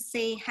exciting to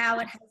see how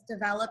it has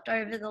developed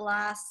over the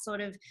last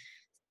sort of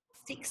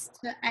 6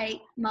 to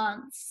 8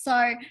 months.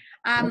 So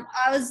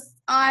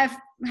I've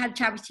had a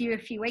chat with you a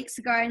few weeks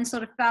ago and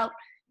sort of felt,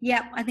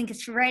 yep, I think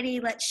it's ready.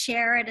 Let's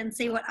share it and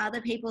see what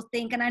other people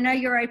think. And I know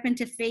you're open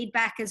to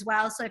feedback as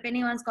well. So if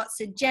anyone's got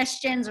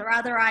suggestions or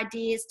other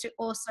ideas, to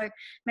also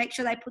make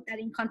sure they put that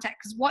in contact,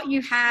 because what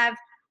you have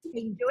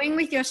been doing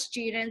with your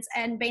students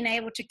and being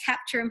able to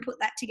capture and put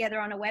that together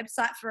on a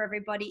website for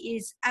everybody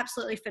is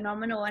absolutely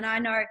phenomenal. And I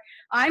know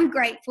I'm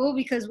grateful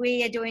because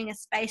we are doing a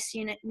space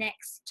unit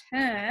next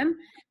term,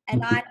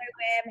 and I know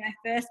where my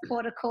first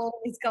port of call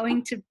is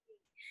going to be.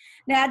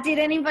 Now, did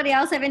anybody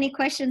else have any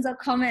questions or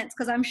comments?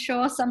 Because I'm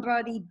sure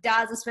somebody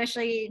does,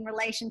 especially in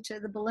relation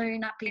to the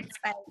balloon up in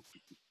space.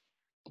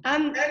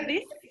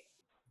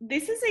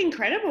 This is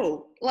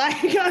incredible.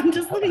 Like, I'm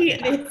just looking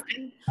at this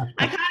and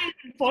I can't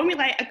even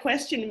formulate a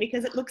question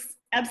because it looks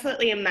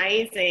absolutely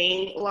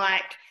amazing.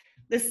 Like,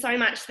 there's so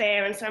much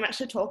there and so much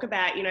to talk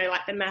about, you know,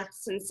 like the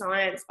maths and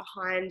science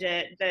behind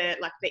it, the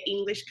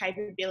English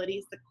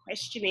capabilities, the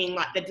questioning,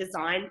 like the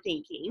design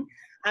thinking.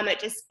 It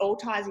just all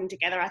ties in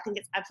together. I think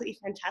it's absolutely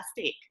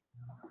fantastic.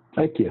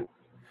 Thank you.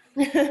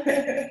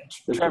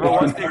 Trevor,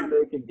 Our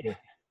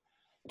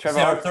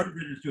third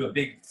graders do a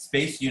big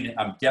space unit.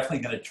 I'm definitely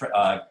going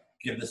to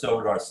give this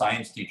over to our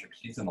science teacher.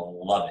 She's going to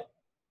love it.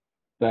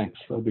 Thanks.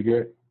 That'd be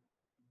great.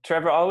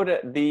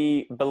 Trevor,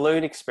 the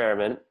balloon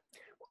experiment,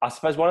 I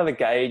suppose one of the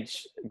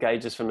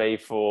gauges for me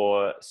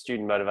for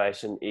student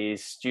motivation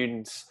is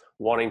students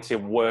wanting to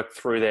work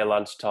through their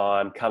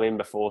lunchtime, come in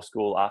before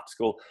school, after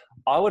school.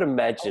 I would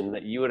imagine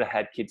that you would have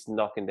had kids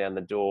knocking down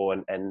the door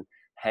and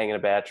hanging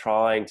about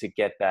trying to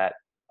get that,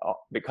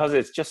 because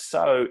it's just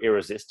so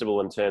irresistible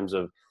in terms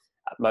of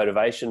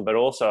motivation, but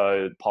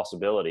also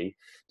possibility.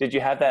 Did you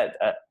have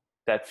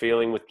that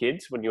feeling with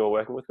kids when you were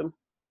working with them?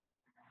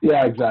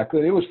 Yeah,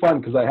 exactly. It was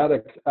fun because I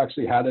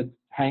actually had it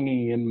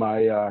hanging in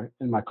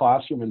my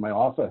classroom in my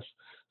office.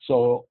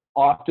 So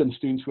often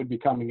students would be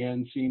coming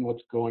in, seeing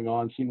what's going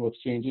on, seeing what's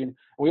changing. And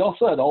we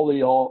also had all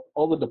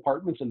the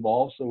departments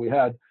involved. So we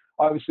had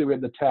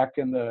the tech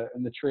and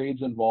the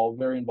trades involved,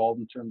 very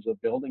involved in terms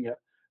of building it.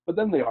 But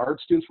then the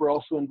art students were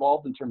also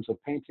involved in terms of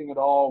painting it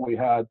all. We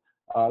had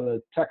the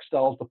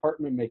textiles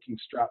department making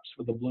straps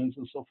for the balloons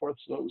and so forth.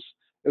 So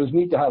it was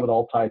neat to have it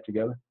all tied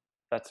together.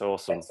 That's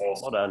awesome.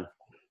 Well done.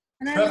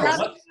 And I love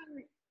how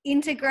you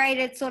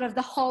integrated sort of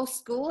the whole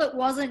school. It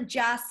wasn't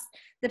just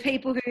the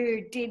people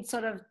who did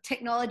sort of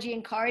technology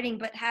and coding,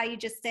 but how you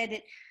just said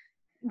it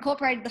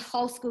incorporated the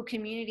whole school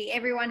community.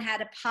 Everyone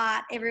had a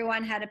part,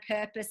 everyone had a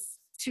purpose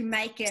to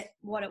make it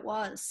what it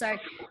was. So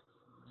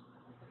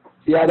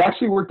yeah, it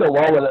actually worked out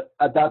well.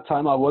 At that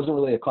time, I wasn't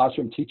really a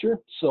classroom teacher.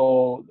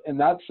 So in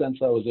that sense,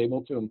 I was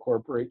able to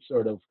incorporate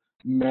sort of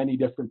many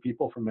different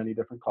people from many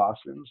different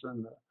classrooms.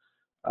 And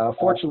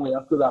fortunately,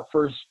 after that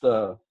first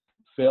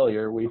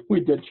failure, we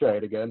did try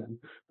it again, and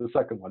the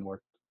second one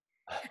worked.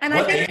 And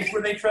what age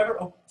were they,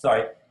 Trevor? Oh,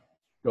 sorry.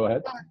 Go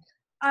ahead.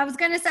 I was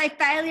going to say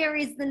failure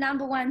is the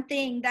number one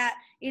thing, that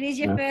it is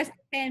your first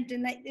attempt,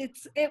 and that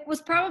it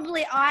was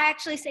probably, I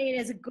actually see it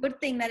as a good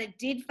thing that it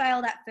did fail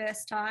that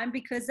first time,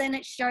 because then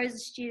it shows the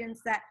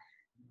students that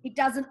it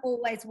doesn't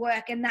always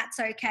work, and that's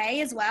okay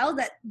as well,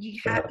 that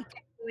you can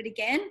do it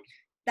again.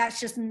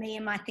 That's just me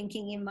and my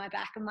thinking in my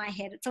back of my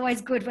head. It's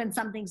always good when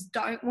some things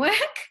don't work.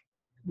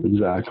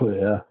 Exactly,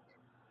 yeah.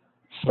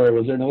 Sorry,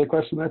 was there another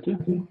question there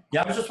too?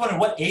 Yeah, I was just wondering,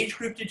 what age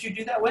group did you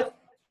do that with?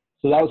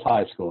 So that was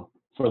high school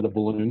for the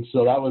balloons.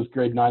 So that was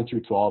grade 9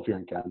 through 12 here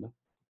in Canada.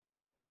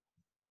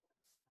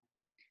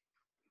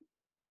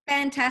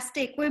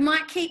 Fantastic. We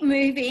might keep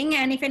moving,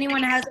 and if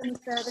anyone has any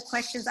further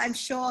questions, I'm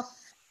sure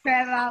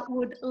Trevor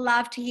would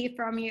love to hear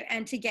from you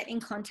and to get in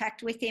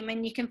contact with him,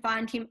 and you can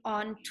find him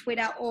on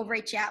Twitter or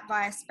reach out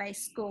via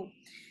Space School.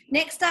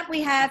 Next up, we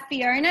have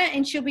Fiona,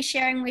 and she'll be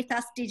sharing with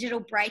us digital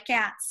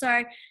breakouts.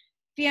 So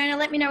Fiona,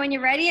 let me know when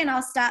you're ready and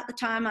I'll start the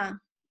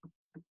timer.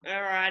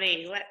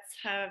 Alrighty, let's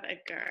have a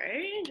go.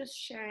 Just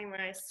sharing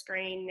my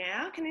screen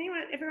now. Can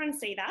everyone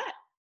see that?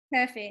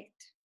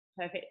 Perfect.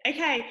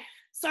 Okay,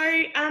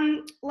 so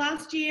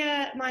last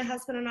year my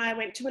husband and I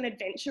went to an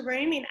adventure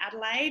room in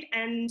Adelaide,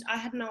 and I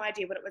had no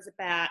idea what it was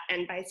about,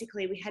 and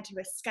basically we had to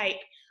escape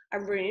a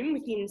room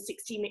within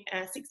 60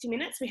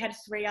 minutes. We had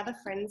 3 other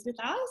friends with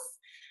us,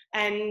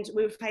 and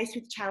we were faced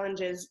with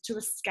challenges to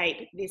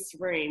escape this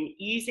room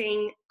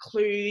using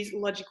clues,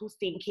 logical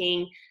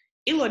thinking,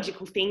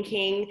 illogical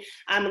thinking,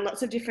 and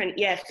lots of different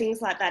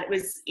things like that. It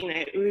was,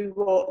 we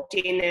walked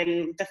in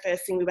and the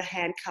first thing, we were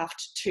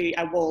handcuffed to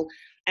a wall,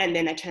 and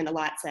then they turned the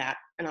lights out,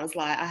 and I was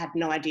like, I had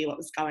no idea what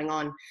was going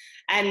on.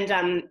 And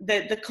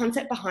the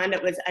concept behind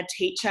it was a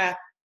teacher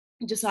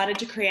decided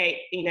to create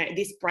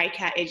this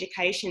breakout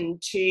education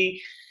to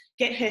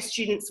get her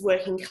students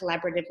working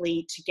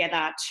collaboratively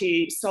together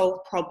to solve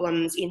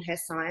problems in her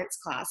science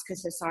class,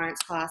 because her science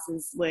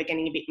classes were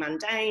getting a bit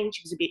mundane,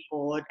 she was a bit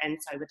bored, and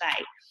so were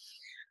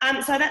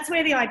they. So that's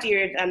where the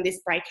idea of this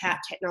breakout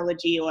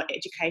technology or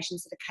education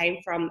sort of came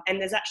from. And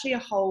there's actually a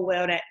whole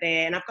world out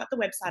there, and I've got the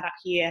website up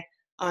here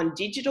on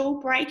digital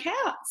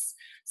breakouts.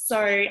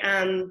 So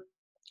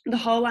the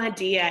whole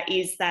idea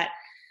is that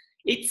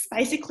it's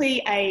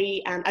basically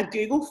a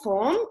Google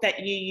form that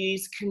you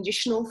use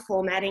conditional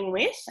formatting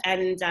with,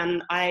 and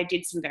I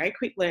did some very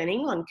quick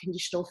learning on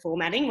conditional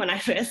formatting when I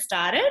first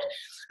started,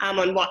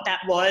 on what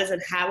that was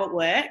and how it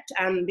worked,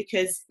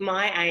 because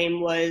my aim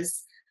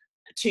was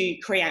to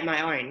create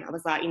my own. I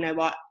was like, you know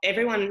what,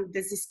 there's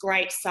this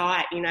great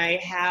site,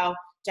 how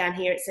down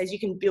here it says you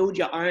can build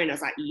your own. I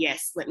was like,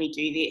 yes, let me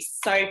do this.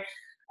 So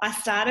I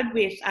started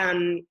with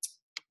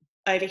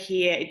over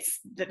here, it's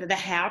the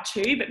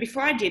how-to, but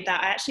before I did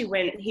that, I actually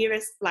went, here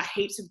is like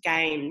heaps of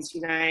games,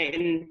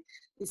 and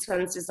this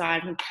one's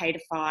designed from K to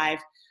 5,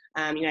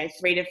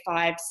 3 to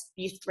 5,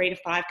 years 3 to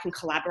 5 can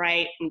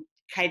collaborate, and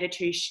K to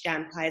 2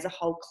 play as a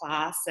whole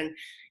class, and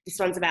this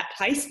one's about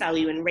place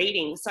value and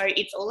reading. So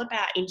it's all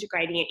about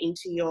integrating it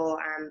into your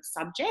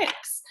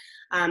subjects.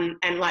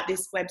 And like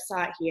this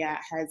website here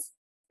has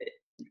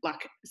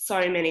like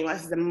so many, like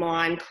this is a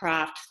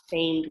Minecraft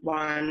themed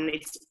one.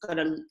 It's got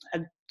a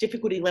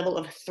difficulty level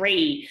of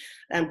 3,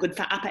 good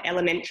for upper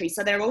elementary.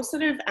 So they're all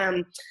sort of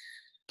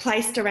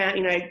placed around,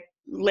 you know,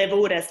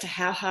 leveled as to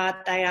how hard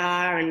they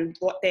are and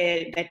what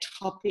their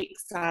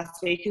topics are.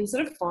 So you can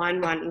sort of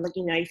find one, like,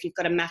 you know, if you've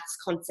got a maths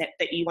concept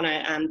that you want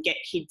to get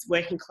kids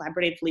working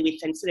collaboratively with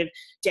and sort of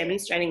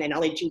demonstrating their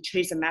knowledge, you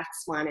choose a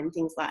maths one and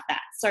things like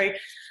that. So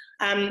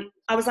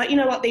I was like, you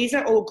know what, these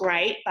are all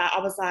great, but I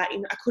was like, you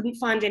know, I couldn't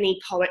find any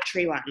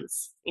poetry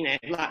ones, you know,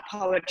 like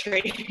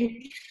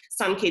poetry.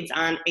 Some kids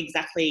aren't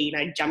exactly, you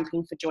know,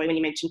 jumping for joy when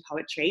you mention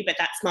poetry, but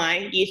that's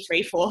my year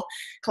 3, 4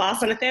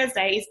 class on a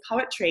Thursday is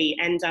poetry.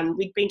 And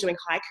we'd been doing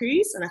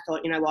haikus, and I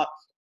thought, you know what,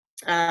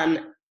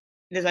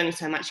 there's only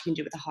so much you can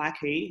do with a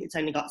haiku. It's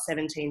only got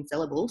 17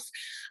 syllables.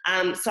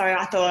 So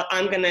I thought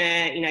I'm going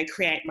to, you know,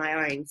 create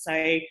my own. So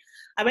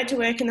I went to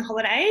work in the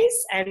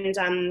holidays, and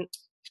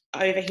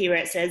over here where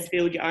it says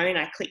build your own,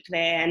 I clicked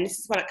there, and this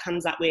is what it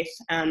comes up with,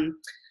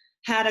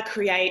 how to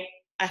create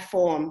a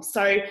form.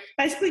 So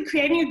basically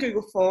creating a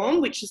Google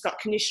form which has got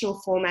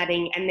conditional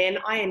formatting, and then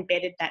I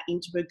embedded that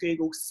into a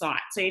Google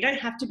site. So you don't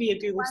have to be a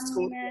Google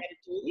school to be able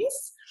to do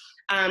this.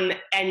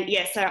 And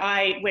yeah, so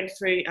I went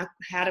through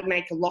how to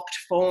make a locked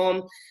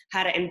form,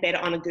 how to embed it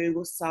on a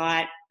Google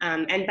site,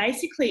 and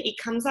basically it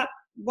comes up,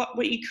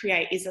 what you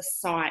create is a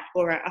site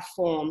or a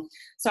form.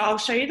 So I'll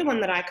show you the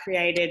one that I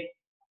created.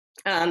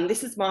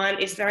 This is mine.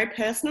 It's very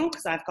personal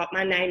because I've got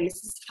my name.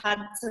 Mrs.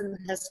 Hudson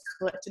has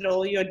collected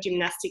all your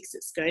gymnastics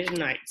excursion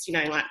notes, you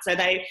know, like, so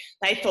they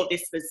thought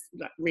this was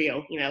like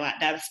real, you know, like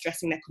they were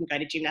stressing they couldn't go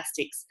to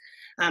gymnastics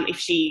if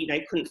she, you know,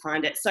 couldn't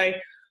find it. So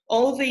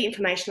all the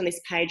information on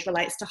this page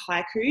relates to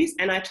haikus,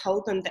 and I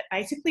told them that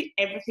basically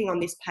everything on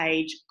this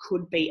page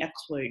could be a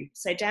clue.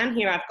 So down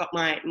here I've got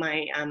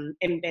my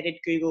embedded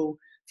Google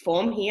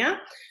form here,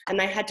 and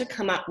they had to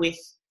come up with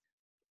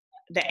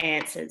the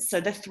answers. So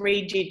the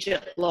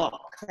 3-digit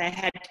lock,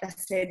 I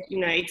said, you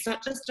know, it's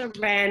not just a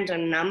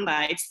random number,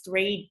 it's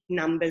 3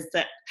 numbers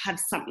that have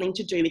something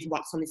to do with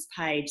what's on this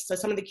page. So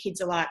some of the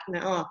kids are like, you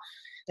know, oh,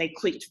 they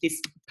clicked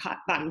this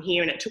button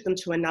here and it took them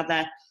to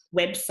another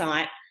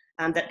website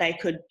that they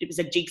could, it was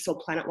a Jigsaw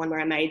Planet one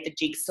where I made the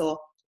jigsaw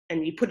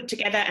and you put it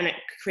together and it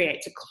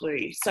creates a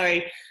clue. So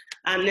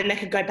then they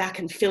could go back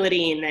and fill it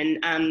in,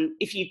 and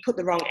if you put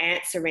the wrong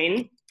answer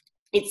in,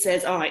 it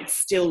says, oh, it's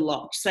still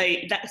locked. So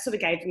that sort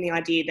of gave them the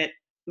idea that,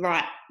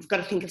 right, we've got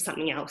to think of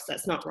something else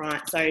that's not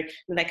right. So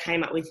they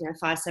came up with, you know,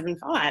 5, 7,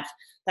 5.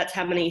 That's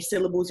how many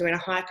syllables are in a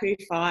haiku,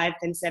 5,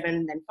 then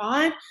 7, then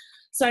 5.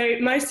 So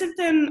most of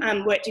them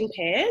worked in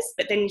pairs,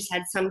 but then you just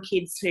had some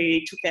kids who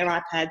took their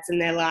iPads and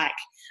they're like,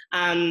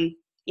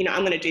 you know,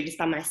 I'm going to do this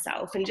by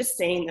myself, and just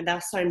seeing that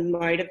they're so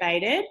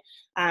motivated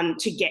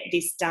to get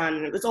this done.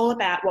 And it was all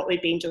about what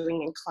we've been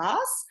doing in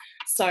class.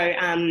 So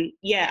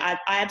yeah,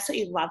 I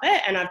absolutely love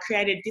it, and I've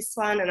created this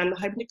one, and I'm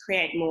hoping to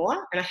create more,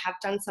 and I have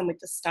done some with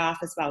the staff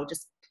as well,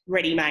 just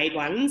ready-made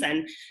ones,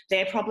 and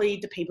they're probably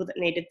the people that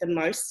needed the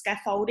most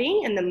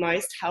scaffolding and the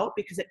most help,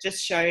 because it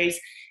just shows,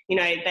 you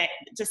know, that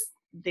just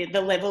the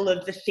level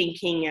of the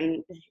thinking,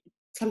 and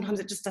sometimes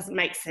it just doesn't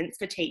make sense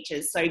for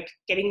teachers, so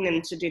getting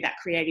them to do that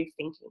creative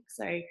thinking.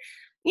 So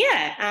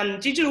yeah,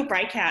 digital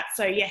breakout.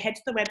 So yeah, head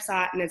to the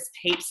website and there's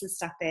heaps of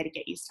stuff there to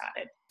get you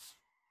started.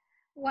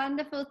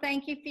 Wonderful.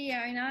 Thank you,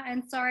 Fiona.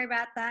 And sorry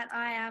about that.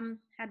 I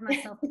had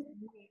myself on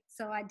mute,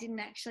 so I didn't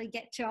actually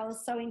get to. I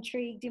was so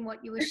intrigued in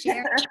what you were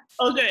sharing.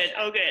 All good,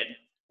 all good.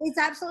 It's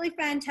absolutely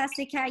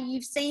fantastic how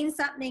you've seen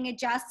something,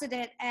 adjusted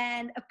it,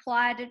 and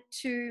applied it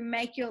to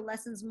make your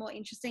lessons more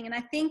interesting. And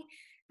I think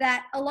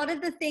that a lot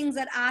of the things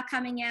that are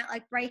coming out,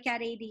 like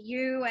Breakout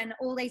EDU and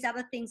all these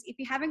other things, if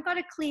you haven't got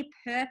a clear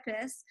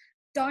purpose,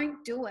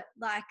 don't do it.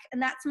 Like, and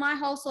that's my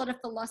whole sort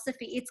of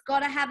philosophy. It's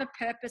got to have a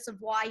purpose of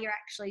why you're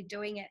actually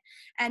doing it,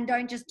 and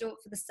don't just do it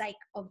for the sake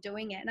of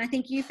doing it. And I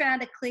think you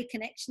found a clear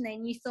connection there,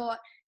 and you thought,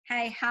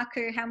 hey,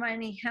 Haku,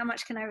 how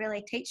much can I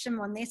really teach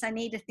them on this? I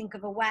need to think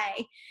of a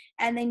way.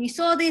 And then you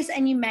saw this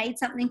and you made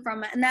something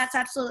from it. And that's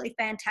absolutely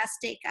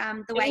fantastic.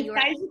 The way you were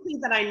basically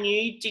that I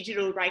knew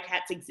digital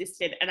breakouts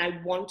existed and I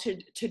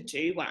wanted to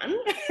do one.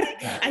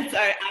 And so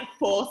I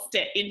forced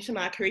it into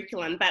my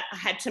curriculum, but I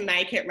had to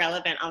make it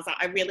relevant. I was like,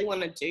 I really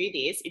want to do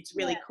this. It's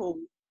really cool.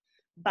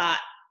 But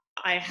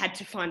I had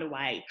to find a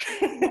way.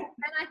 And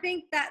I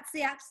think that's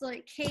the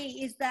absolute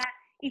key, is that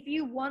if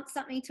you want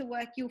something to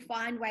work, you'll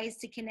find ways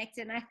to connect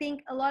it. And I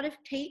think a lot of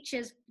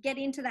teachers get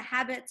into the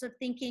habits of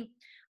thinking,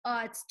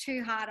 oh, it's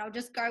too hard, I'll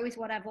just go with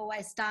what I've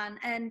always done.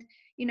 And,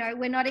 you know,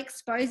 we're not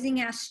exposing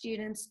our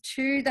students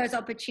to those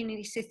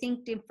opportunities to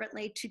think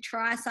differently, to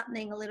try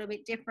something a little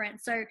bit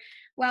different. So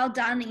well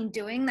done in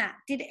doing that.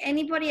 Did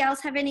anybody else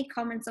have any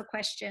comments or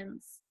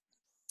questions?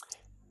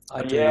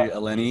 I do,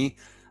 Eleni.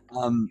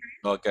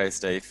 Go,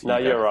 Steve. No,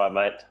 you're right,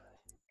 mate.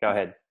 Go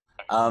ahead.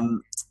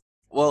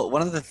 Well,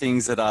 one of the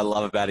things that I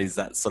love about it is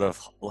that sort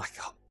of like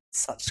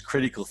such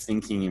critical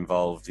thinking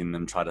involved in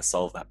them trying to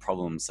solve that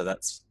problem. So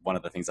that's one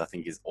of the things I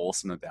think is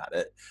awesome about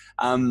it.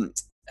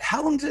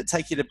 How long did it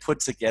take you to put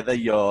together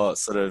your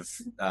sort of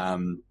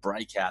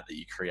breakout that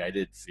you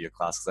created for your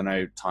class? Because I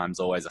know time's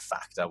always a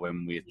factor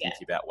when we're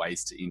thinking about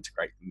ways to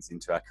integrate things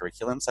into our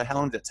curriculum. So how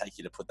long did it take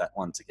you to put that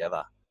one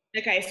together?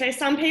 Okay, so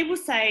some people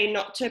say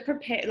not to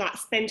prepare, like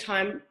spend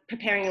time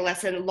preparing a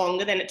lesson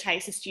longer than it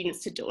takes the students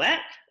to do it.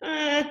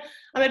 I'm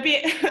a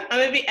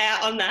bit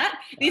out on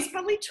that. This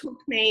probably took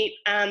me.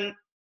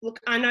 Look,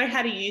 I know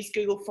how to use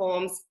Google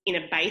Forms in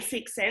a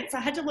basic sense. I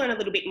had to learn a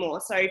little bit more.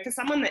 So for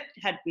someone that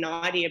had no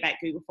idea about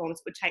Google Forms,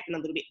 it would take them a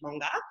little bit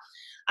longer.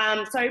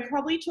 So it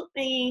probably took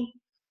me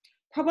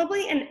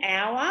an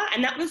hour,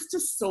 and that was to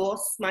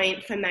source my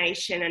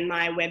information and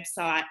my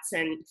websites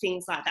and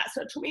things like that.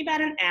 So it took me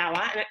about an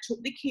hour, and it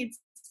took the kids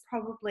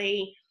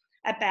probably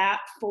about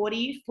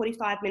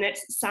 45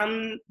 minutes.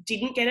 Some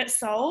didn't get it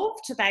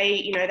solved. If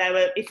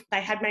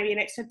they had maybe an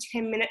extra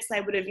 10 minutes,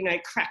 they would have,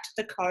 cracked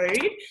the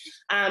code.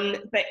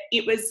 But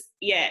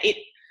it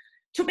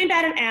took me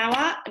about an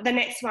hour. The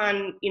next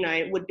one,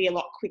 would be a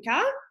lot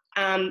quicker.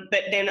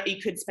 But then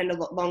you could spend a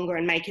lot longer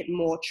and make it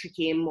more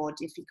tricky and more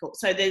difficult.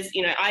 So there's,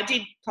 I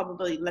did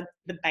probably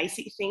the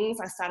basic things.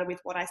 I started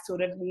with what I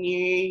sort of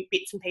knew,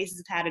 bits and pieces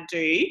of how to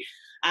do.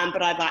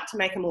 But I'd like to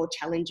make a more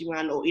challenging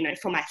one, or,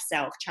 for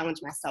myself, challenge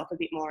myself a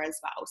bit more as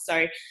well.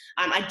 So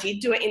I did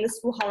do it in the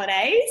school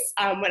holidays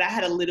when I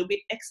had a little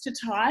bit extra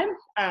time.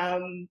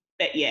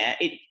 But yeah,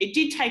 it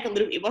did take a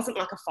little, it wasn't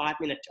like a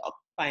 5-minute job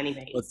by any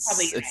means.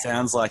 It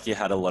sounds like you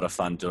had a lot of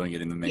fun doing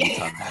it in the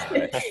meantime.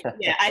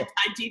 Yeah, I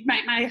did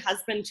make my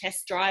husband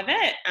test drive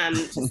it.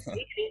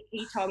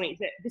 He told me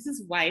that this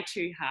is way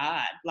too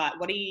hard. Like,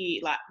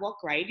 what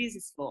grade is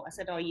this for? I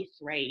said, oh, year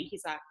 3.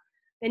 He's like,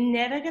 they're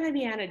never going to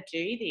be able to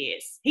do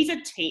this. He's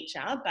a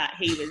teacher, but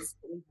he was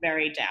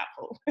very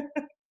doubtful.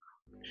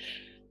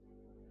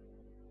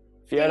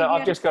 Fiona,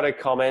 I've just got a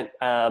comment.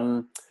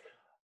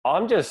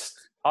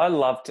 I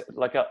love to,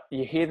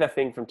 you hear the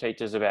thing from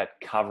teachers about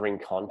covering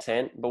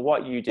content, but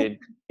what you did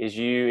is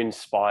you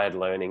inspired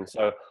learning.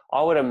 So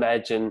I would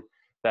imagine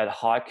that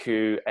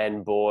haiku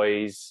and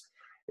boys,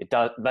 they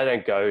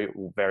don't go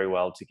very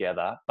well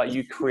together, but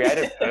you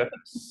created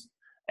purpose.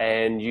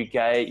 And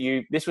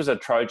this was a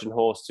Trojan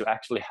horse to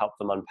actually help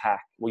them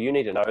unpack. Well, you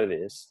need to know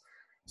this.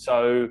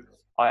 So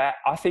I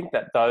think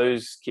that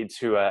those kids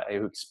who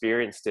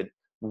experienced it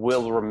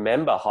will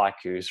remember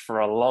haikus for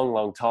a long,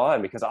 long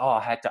time because,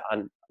 I had to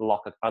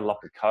unlock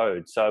a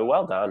code. So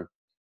well done.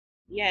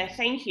 Yeah,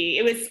 thank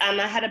you. It was,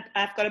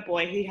 I've got a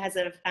boy who has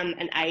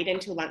an aid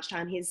until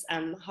lunchtime. He's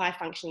high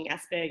functioning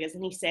Asperger's.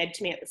 And he said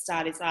to me at the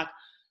start, he's like,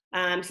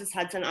 Mrs.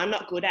 Hudson, I'm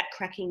not good at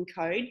cracking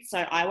code, so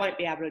I won't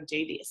be able to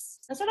do this.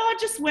 I said,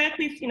 just work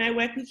with your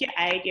aide, work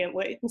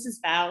with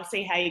Mrs. Val,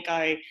 see how you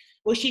go.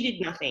 Well, she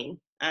did nothing.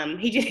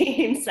 He did it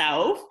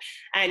himself.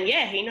 And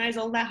yeah, he knows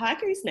all their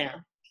haikus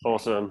now.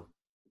 Awesome.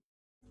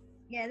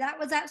 Yeah, that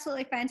was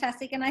absolutely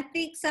fantastic. And I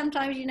think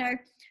sometimes,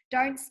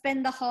 don't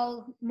spend the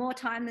whole more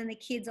time than the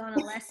kids on a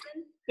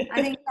lesson.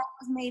 I think that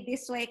was me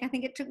this week. I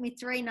think it took me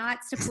 3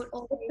 nights to put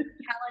all these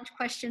challenge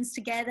questions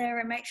together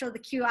and make sure the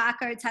QR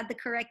codes had the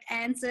correct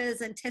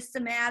answers and test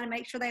them out and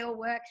make sure they all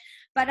work.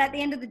 But at the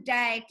end of the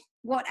day,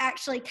 what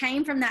actually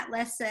came from that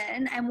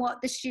lesson and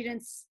what the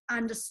students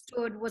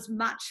understood was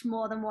much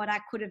more than what I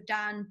could have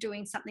done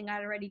doing something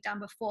I'd already done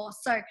before.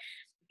 So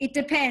it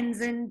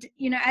depends. And,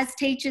 as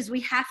teachers,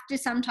 we have to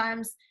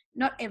sometimes,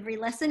 not every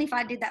lesson. If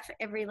I did that for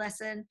every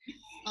lesson,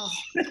 I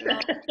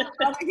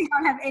don't think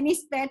I'd have any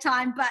spare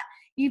time, but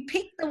you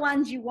pick the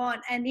ones you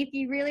want. And if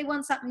you really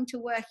want something to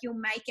work, you'll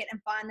make it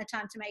and find the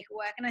time to make it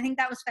work. And I think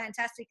that was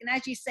fantastic. And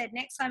as you said,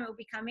 next time it will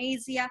become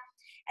easier.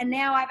 And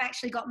now I've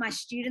actually got my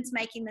students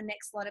making the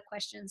next lot of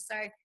questions. So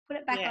put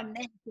it back on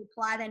them to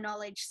apply their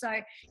knowledge. So,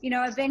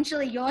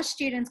 eventually your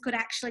students could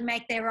actually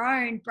make their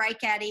own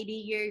breakout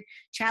EDU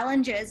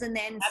challenges and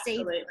then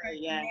see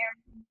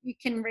you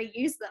can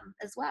reuse them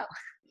as well.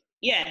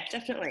 Yeah,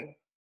 definitely.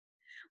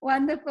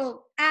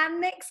 Wonderful.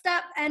 Next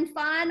up and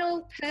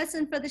final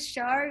person for the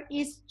show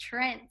is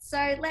Trent.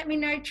 So let me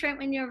know, Trent,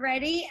 when you're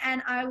ready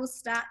and I will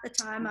start the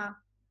timer.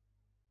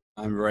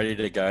 I'm ready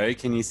to go.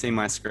 Can you see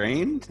my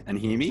screen and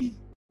hear me?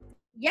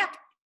 Yep.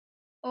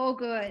 All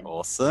good.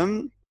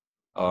 Awesome.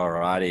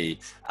 Alrighty.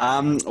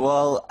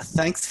 Well,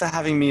 thanks for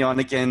having me on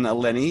again,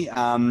 Lenny.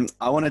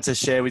 I wanted to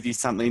share with you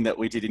something that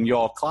we did in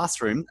your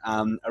classroom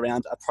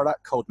around a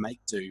product called Make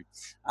Do,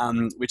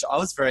 which I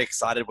was very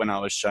excited when I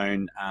was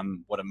shown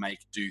what a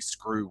Make Do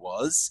screw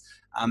was.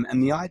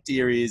 And the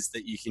idea is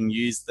that you can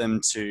use them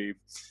to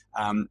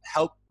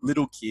help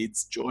little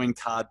kids join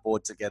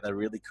cardboard together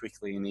really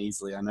quickly and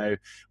easily. I know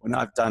when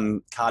I've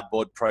done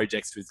cardboard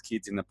projects with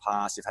kids in the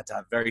past, you've had to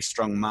have very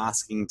strong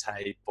masking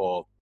tape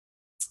or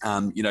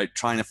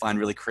trying to find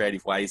really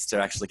creative ways to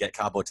actually get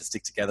cardboard to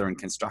stick together and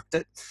construct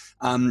it.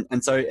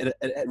 And so it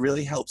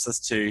really helps us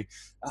to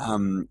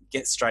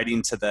get straight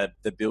into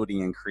the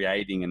building and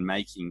creating and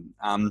making.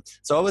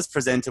 So I was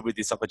presented with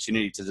this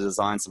opportunity to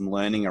design some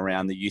learning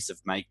around the use of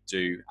Make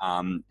Do,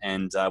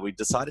 and we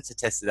decided to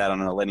test it out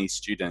on Lenny's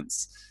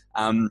students.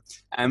 And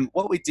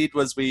what we did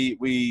was we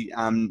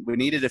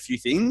needed a few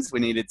things. We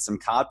needed some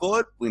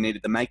cardboard, we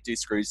needed the make-do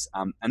screws,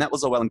 and that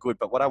was all well and good,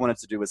 but what I wanted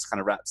to do was kind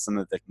of wrap some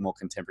of the more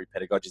contemporary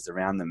pedagogies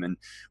around them. And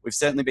we've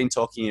certainly been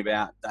talking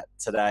about that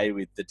today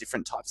with the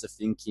different types of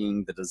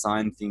thinking, the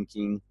design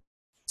thinking.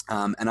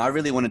 And I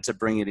really wanted to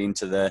bring it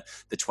into the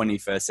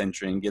 21st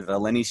century and give the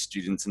Lenny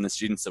students and the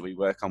students that we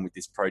work on with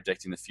this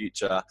project in the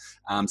future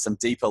some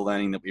deeper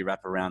learning that we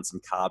wrap around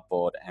some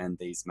cardboard and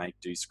these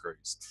make-do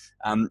screws.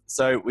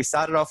 So we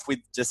started off with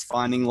just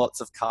finding lots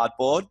of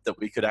cardboard that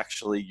we could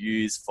actually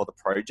use for the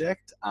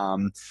project.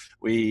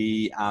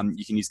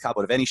 You can use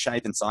cardboard of any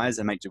shape and size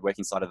and make-do work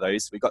inside of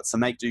those. We got some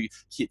make-do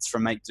kits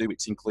from make-do,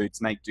 which includes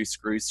make-do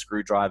screws,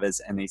 screwdrivers,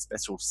 and these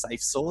special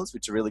safe saws,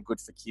 which are really good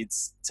for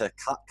kids to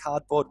cut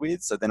cardboard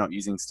with, so they're not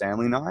using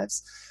Stanley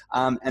knives.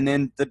 And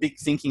then the big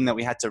thinking that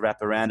we had to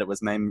wrap around it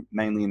was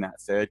mainly in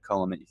that third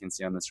column that you can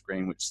see on the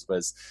screen, which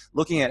was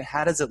looking at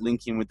how does it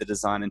link in with the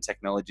design and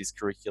technologies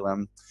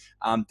curriculum.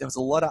 There was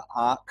a lot of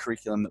art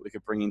curriculum that we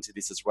could bring into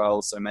this as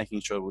well, so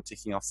making sure we're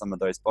ticking off some of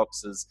those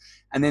boxes,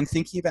 and then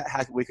thinking about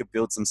how we could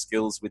build some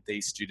skills with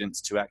these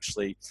students to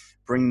actually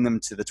bring them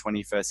to the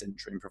 21st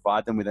century and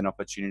provide them with an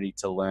opportunity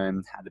to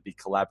learn how to be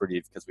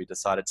collaborative, because we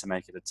decided to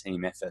make it a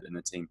team effort and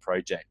a team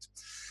project.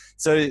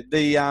 So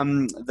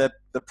the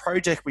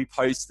project we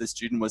posed to the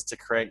student was to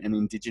create an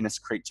Indigenous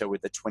creature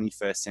with a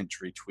 21st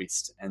century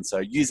twist. And so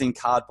using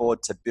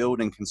cardboard to build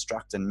and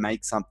construct and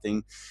make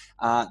something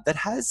that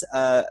has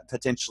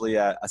potentially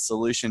a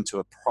solution to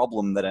a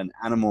problem that an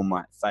animal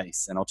might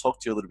face. And I'll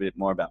talk to you a little bit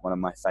more about one of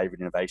my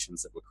favorite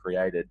innovations that were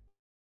created.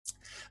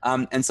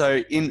 And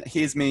so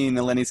here's me in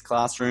the Lenny's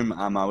classroom.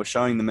 I was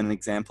showing them an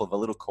example of a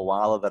little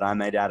koala that I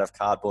made out of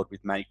cardboard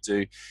with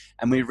make-do.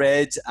 And we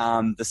read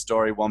the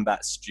story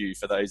Wombat Stew.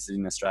 For those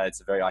in Australia,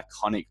 it's a very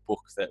iconic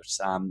book that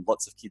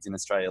lots of kids in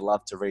Australia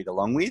love to read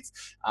along with,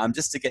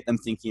 just to get them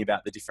thinking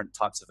about the different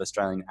types of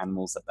Australian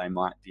animals that they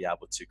might be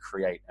able to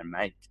create and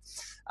make.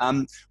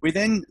 We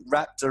then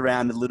wrapped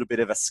around a little bit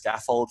of a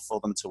scaffold for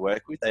them to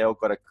work with. They all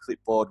got a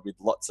clipboard with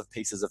lots of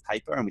pieces of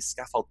paper, and we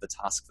scaffolded the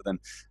task for them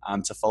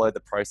to follow the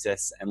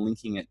process and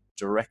linking it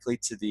directly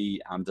to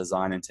the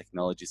design and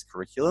technologies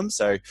curriculum.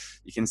 So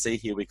you can see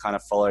here we kind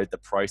of followed the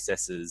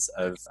processes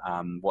of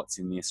what's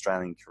in the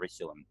Australian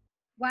curriculum.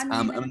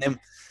 And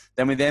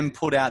then we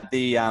put out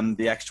the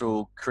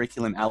actual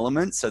curriculum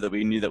elements so that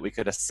we knew that we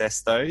could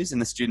assess those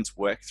and the students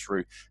work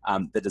through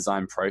the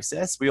design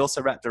process. We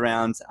also wrapped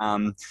around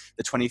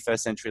the 21st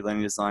Century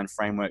Learning Design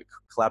Framework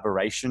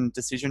collaboration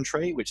decision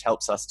tree, which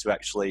helps us to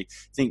actually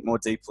think more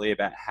deeply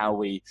about how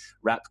we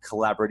wrap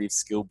collaborative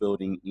skill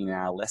building in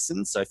our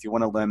lessons. So if you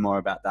want to learn more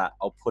about that,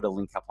 I'll put a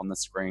link up on the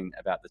screen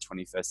about the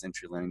 21st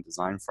Century Learning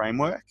Design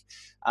Framework.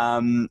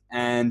 Then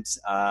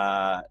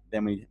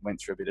we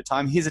went through a bit of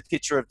time. Here's a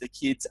picture of the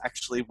kids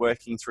actually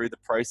working through the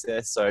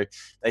process. So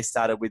they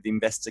started with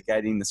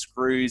investigating the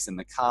screws and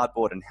the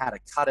cardboard and how to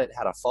cut it,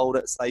 how to fold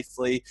it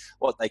safely,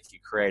 what they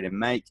could create and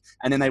make.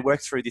 And then they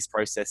worked through this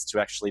process to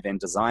actually then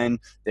design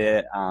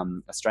their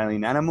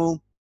Australian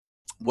animal,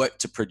 work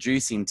to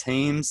produce in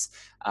teams,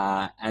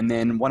 and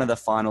then one of the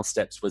final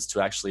steps was to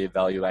actually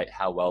evaluate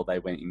how well they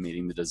went in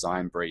meeting the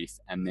design brief,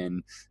 and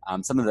then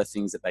some of the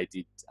things that they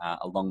did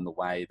along the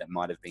way that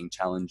might have been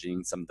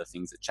challenging, some of the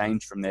things that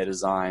changed from their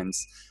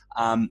designs,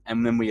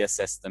 and then we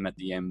assessed them at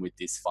the end with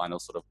this final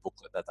sort of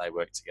booklet that they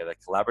worked together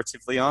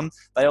collaboratively on.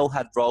 They all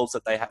had roles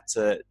that they had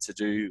to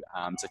do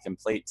to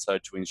complete, so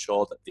to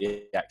ensure that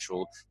the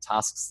actual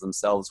tasks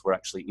themselves were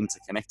actually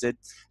interconnected.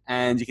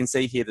 And you can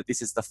see here that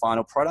this is the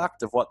final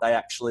product of what they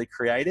actually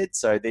created.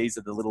 So these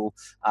are the little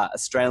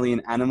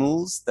Australian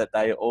animals that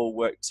they all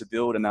worked to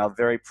build, and they were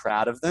very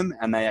proud of them,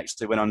 and they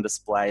actually went on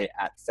display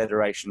at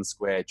Federation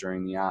Square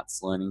during the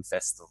Arts Learning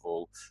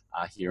Festival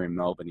here in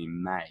Melbourne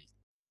in May.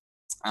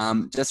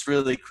 Just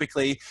really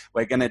quickly,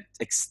 we're going to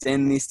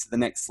extend this to the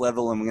next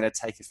level, and we're going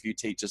to take a few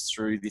teachers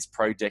through this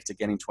project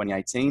again in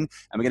 2018, and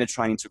we're going to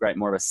try and integrate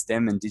more of a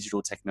STEM and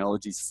digital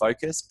technologies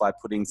focus by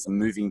putting some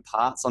moving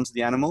parts onto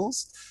the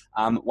animals.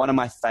 One of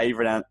my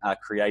favorite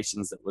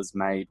creations that was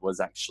made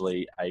was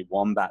actually a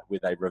wombat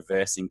with a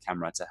reversing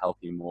camera to help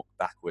him walk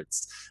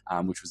backwards,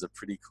 which was a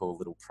pretty cool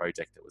little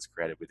project that was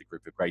created with a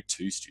group of grade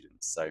 2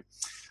 students. So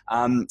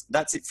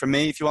that's it from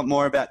me. If you want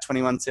more about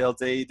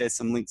 21CLD, there's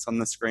some links on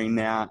the screen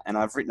now, and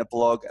I've written a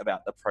blog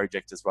about the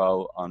project as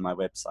well on my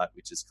website,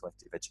 which is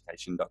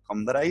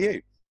collectiveeducation.com.au.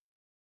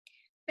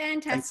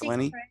 Fantastic. Thanks,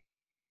 Eleni.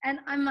 And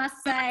I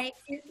must say,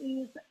 it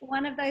is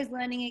one of those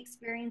learning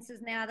experiences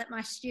now that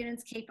my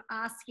students keep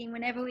asking.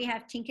 Whenever we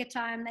have Tinker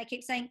Time, they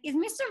keep saying, is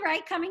Mr.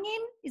 Ray coming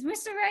in? Is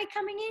Mr. Ray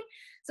coming in?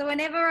 So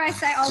whenever I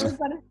say, oh, we've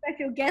got a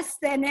special guest,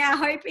 they're now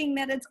hoping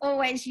that it's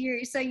always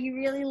you. So you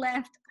really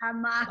left a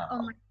mark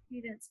on my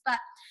students. But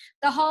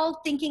the whole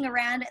thinking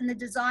around it and the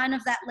design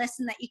of that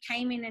lesson that you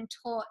came in and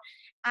taught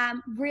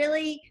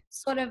really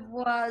sort of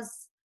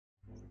was...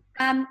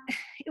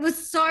 it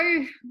was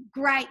so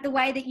great the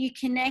way that you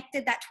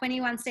connected that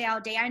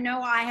 21CLD. I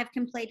know I have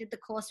completed the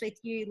course with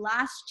you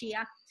last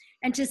year,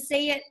 and to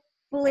see it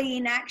fully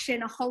in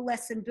action, a whole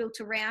lesson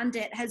built around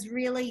it has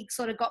really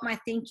sort of got my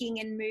thinking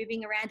and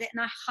moving around it. And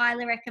I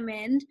highly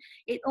recommend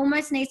it.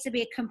 Almost needs to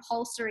be a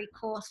compulsory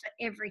course for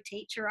every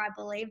teacher, I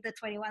believe, the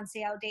 21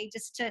 CLD,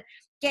 just to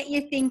get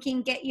your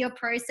thinking, get your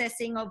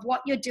processing of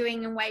what you're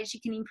doing and ways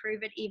you can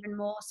improve it even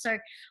more. So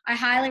I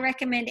highly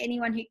recommend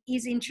anyone who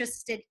is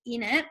interested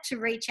in it to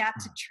reach out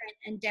to Trent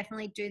and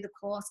definitely do the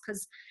course,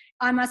 because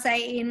I must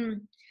say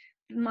in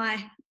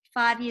my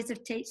 6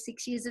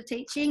 years of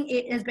teaching,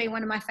 it has been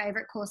one of my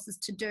favorite courses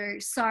to do.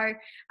 So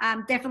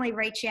definitely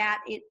reach out.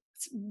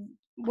 It's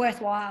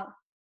worthwhile.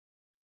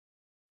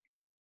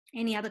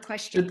 Any other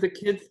questions? Did the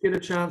kids get a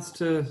chance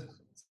to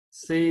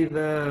see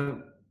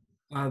the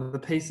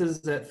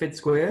pieces at Fed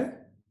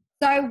Square?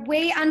 So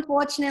we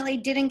unfortunately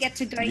didn't get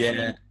to go in Yeah.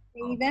 and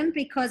see them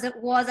because it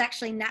was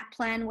actually NAP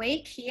Plan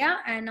week here,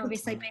 and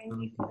obviously being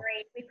year 3,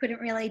 we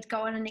couldn't really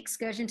go on an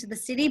excursion to the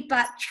city,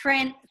 but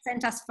Trent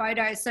sent us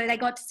photos, so they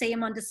got to see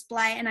them on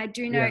display. And I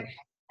do know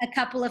a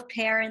couple of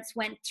parents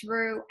went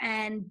through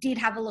and did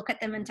have a look at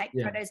them and take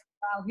photos as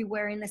well, who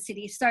were in the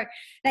city. So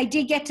they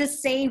did get to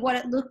see what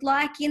it looked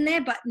like in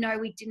there, but no,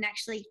 we didn't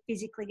actually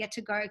physically get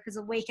to go because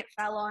the week it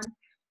fell on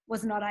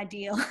was not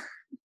ideal.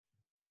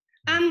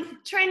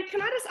 Trent,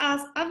 can I just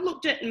ask, I've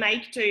looked at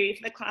Make Do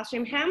for the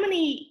classroom. How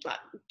many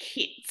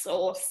kits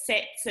or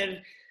sets of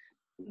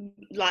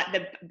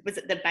was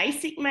it the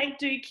basic Make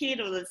Do kit,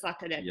 or was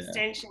like an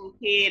extension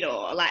kit,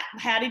 or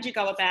how did you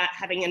go about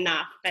having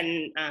enough?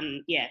 And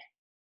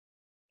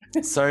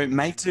So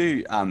Make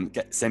Do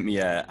sent me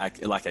a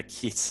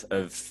kit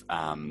of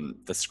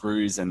the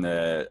screws and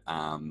the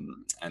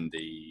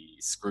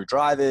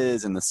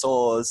screwdrivers and the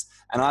saws,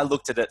 and I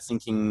looked at it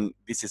thinking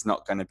this is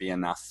not going to be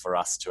enough for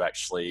us to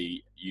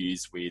actually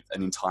use with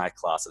an entire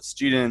class of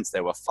students.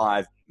 There were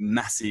 5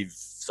 massive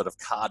sort of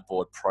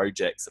cardboard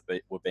projects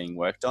that were being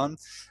worked on.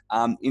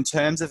 In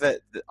terms of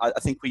it, I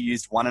think we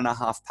used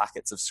 1.5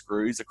 packets of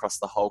screws across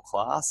the whole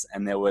class,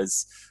 and there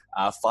was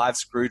 5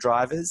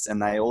 screwdrivers,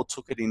 and they all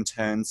took it in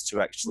turns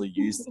to actually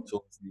use the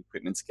tools and the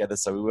equipment together.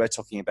 So we were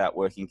talking about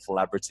working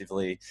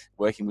collaboratively,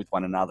 working with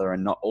one another,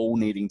 and not all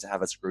needing to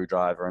have a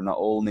screwdriver and not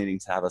all needing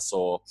to have a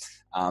saw.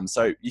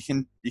 So you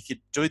could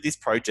do this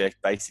project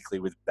basically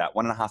with about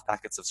 1.5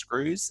 packets of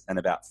screws and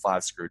about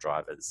 5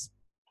 screwdrivers.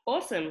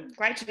 Awesome.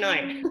 Great to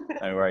know.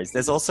 No worries.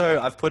 There's also,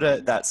 I've put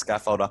that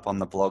scaffold up on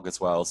the blog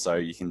as well, so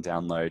you can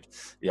download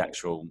the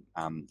actual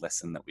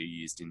lesson that we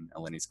used in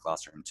Eleni's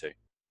classroom too.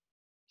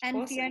 And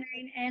awesome. Fiona,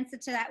 in answer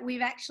to that,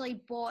 we've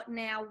actually bought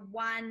now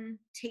 1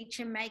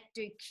 teacher Make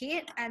Do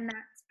kit, and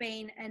that's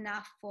been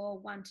enough for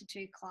 1 to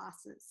 2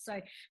 classes.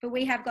 So, but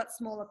we have got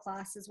smaller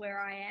classes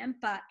where I am,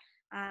 but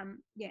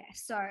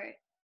so,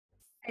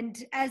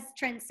 and as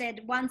Trent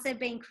said, once they've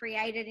been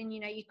created and,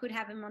 you could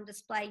have them on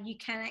display, you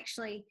can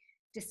actually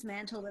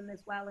dismantle them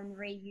as well and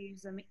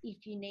reuse them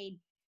if you need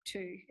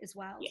to as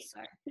well. Yeah. So,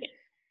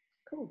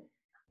 Cool.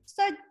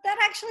 So that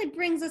actually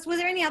brings us, were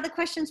there any other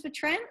questions for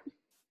Trent?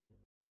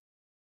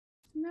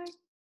 No?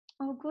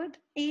 Oh, good.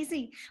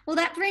 Easy. Well,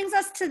 that brings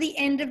us to the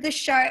end of the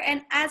show.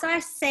 And as I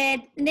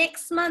said,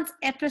 next month's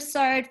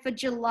episode for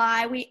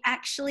July, we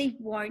actually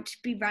won't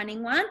be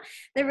running one.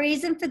 The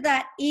reason for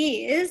that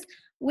is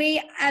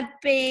we have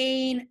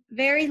been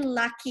very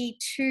lucky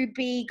to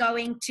be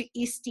going to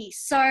ISTE.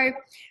 So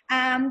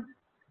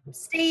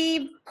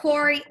Steve,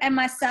 Corey and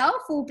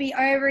myself will be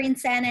over in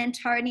San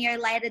Antonio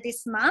later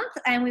this month,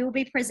 and we will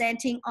be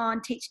presenting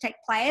on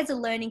TeachTechPlay as a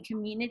learning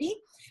community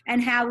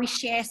and how we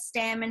share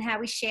STEM and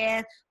how we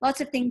share lots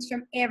of things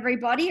from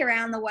everybody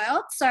around the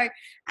world. So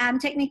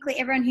technically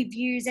everyone who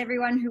views,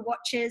 everyone who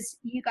watches,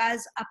 you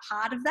guys are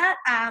part of that.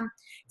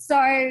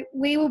 So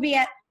we will be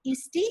at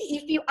ISTE.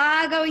 If you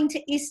are going to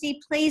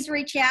ISTE, please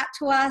reach out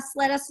to us.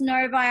 Let us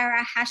know via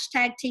our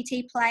hashtag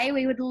TTPlay.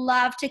 We would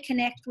love to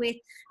connect with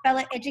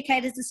fellow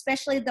educators,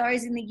 especially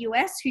those in the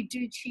US who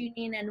do tune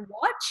in and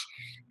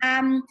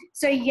watch.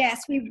 So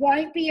yes, we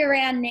won't be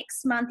around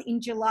next month in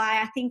July.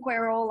 I think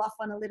we're all off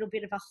on a little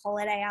bit of a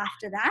holiday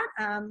after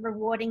that,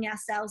 rewarding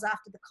ourselves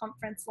after the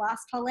conference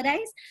last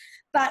holidays.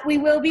 But we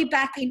will be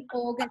back in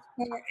August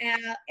for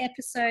our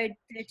episode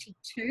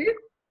 32.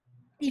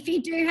 If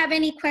you do have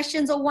any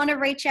questions or want to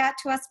reach out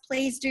to us,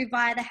 please do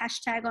via the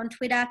hashtag on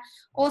Twitter.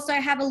 Also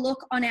have a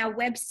look on our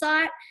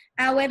website.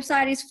 Our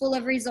website is full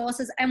of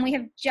resources, and we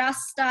have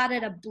just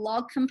started a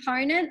blog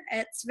component.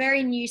 It's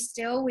very new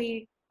still.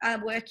 We are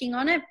working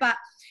on it, but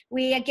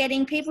we are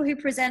getting people who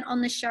present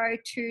on the show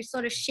to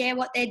sort of share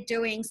what they're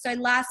doing. So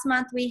last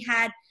month we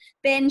had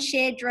Ben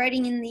share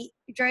drones in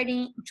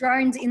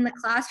the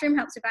classroom,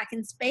 helps if I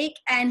can speak,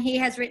 and he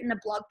has written a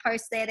blog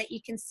post there that you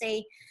can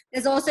see.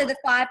 There's also the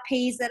 5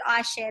 Ps that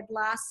I shared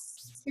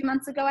 2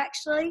 months ago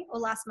actually,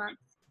 or last month,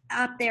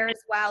 up there as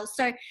well.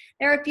 So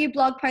there are a few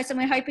blog posts and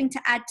we're hoping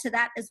to add to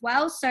that as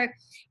well. So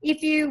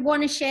if you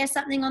want to share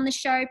something on the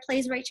show,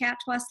 please reach out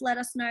to us, let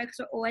us know, because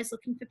we're always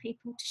looking for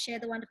people to share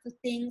the wonderful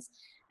things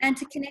and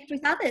to connect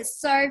with others.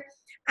 So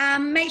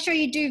Make sure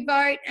you do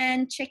vote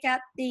and check out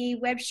the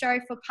web show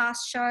for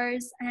past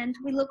shows. And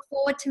we look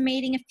forward to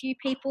meeting a few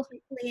people,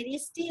 hopefully at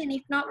ISTE. And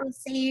if not, we'll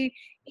see you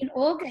in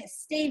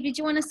August. Steve, did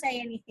you want to say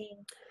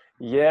anything?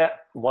 Yeah,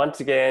 once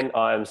again,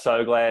 I'm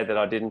so glad that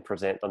I didn't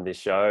present on this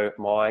show.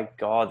 My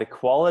God, the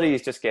quality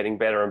is just getting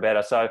better and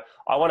better. So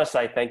I want to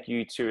say thank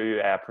you to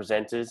our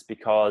presenters,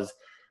 because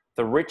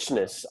the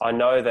richness, I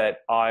know that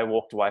I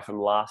walked away from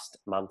last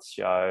month's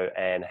show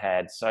and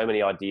had so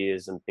many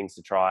ideas and things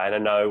to try. And I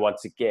know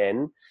once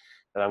again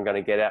that I'm going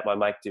to get out my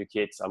Make-Do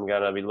kits. I'm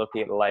going to be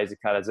looking at the laser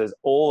cutters. There's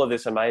all of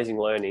this amazing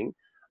learning.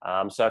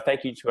 So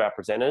thank you to our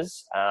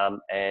presenters.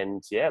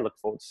 And yeah, look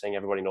forward to seeing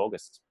everybody in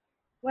August.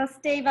 Well,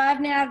 Steve,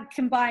 I've now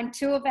combined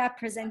two of our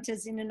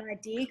presenters in an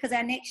idea, because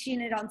our next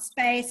unit on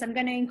space, I'm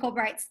going to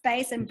incorporate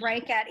space and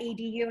break out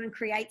EDU and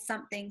create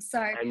something.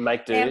 So, and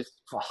Make-Dos.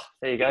 Oh,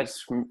 there you go. Just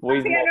squeeze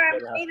them I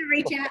off. need to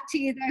reach out to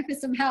you though for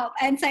some help,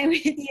 and same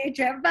with you,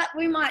 Trevor. But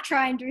we might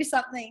try and do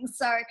something.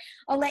 So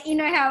I'll let you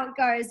know how it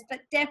goes. But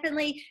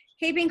definitely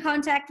keep in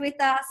contact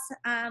with us.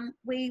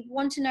 We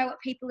want to know what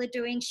people are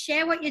doing.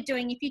 Share what you're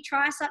doing. If you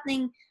try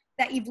something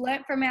that you've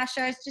learned from our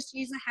shows, just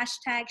use the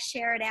hashtag,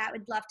 share it out.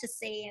 We'd love to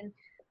see and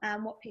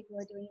what people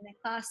are doing in their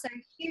class. So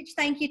huge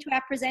thank you to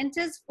our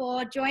presenters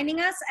for joining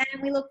us,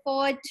 and we look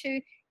forward to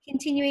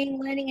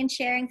continuing learning and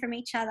sharing from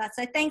each other.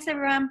 So thanks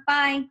everyone.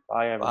 Bye.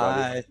 Bye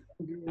everybody.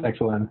 Bye.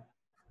 Excellent.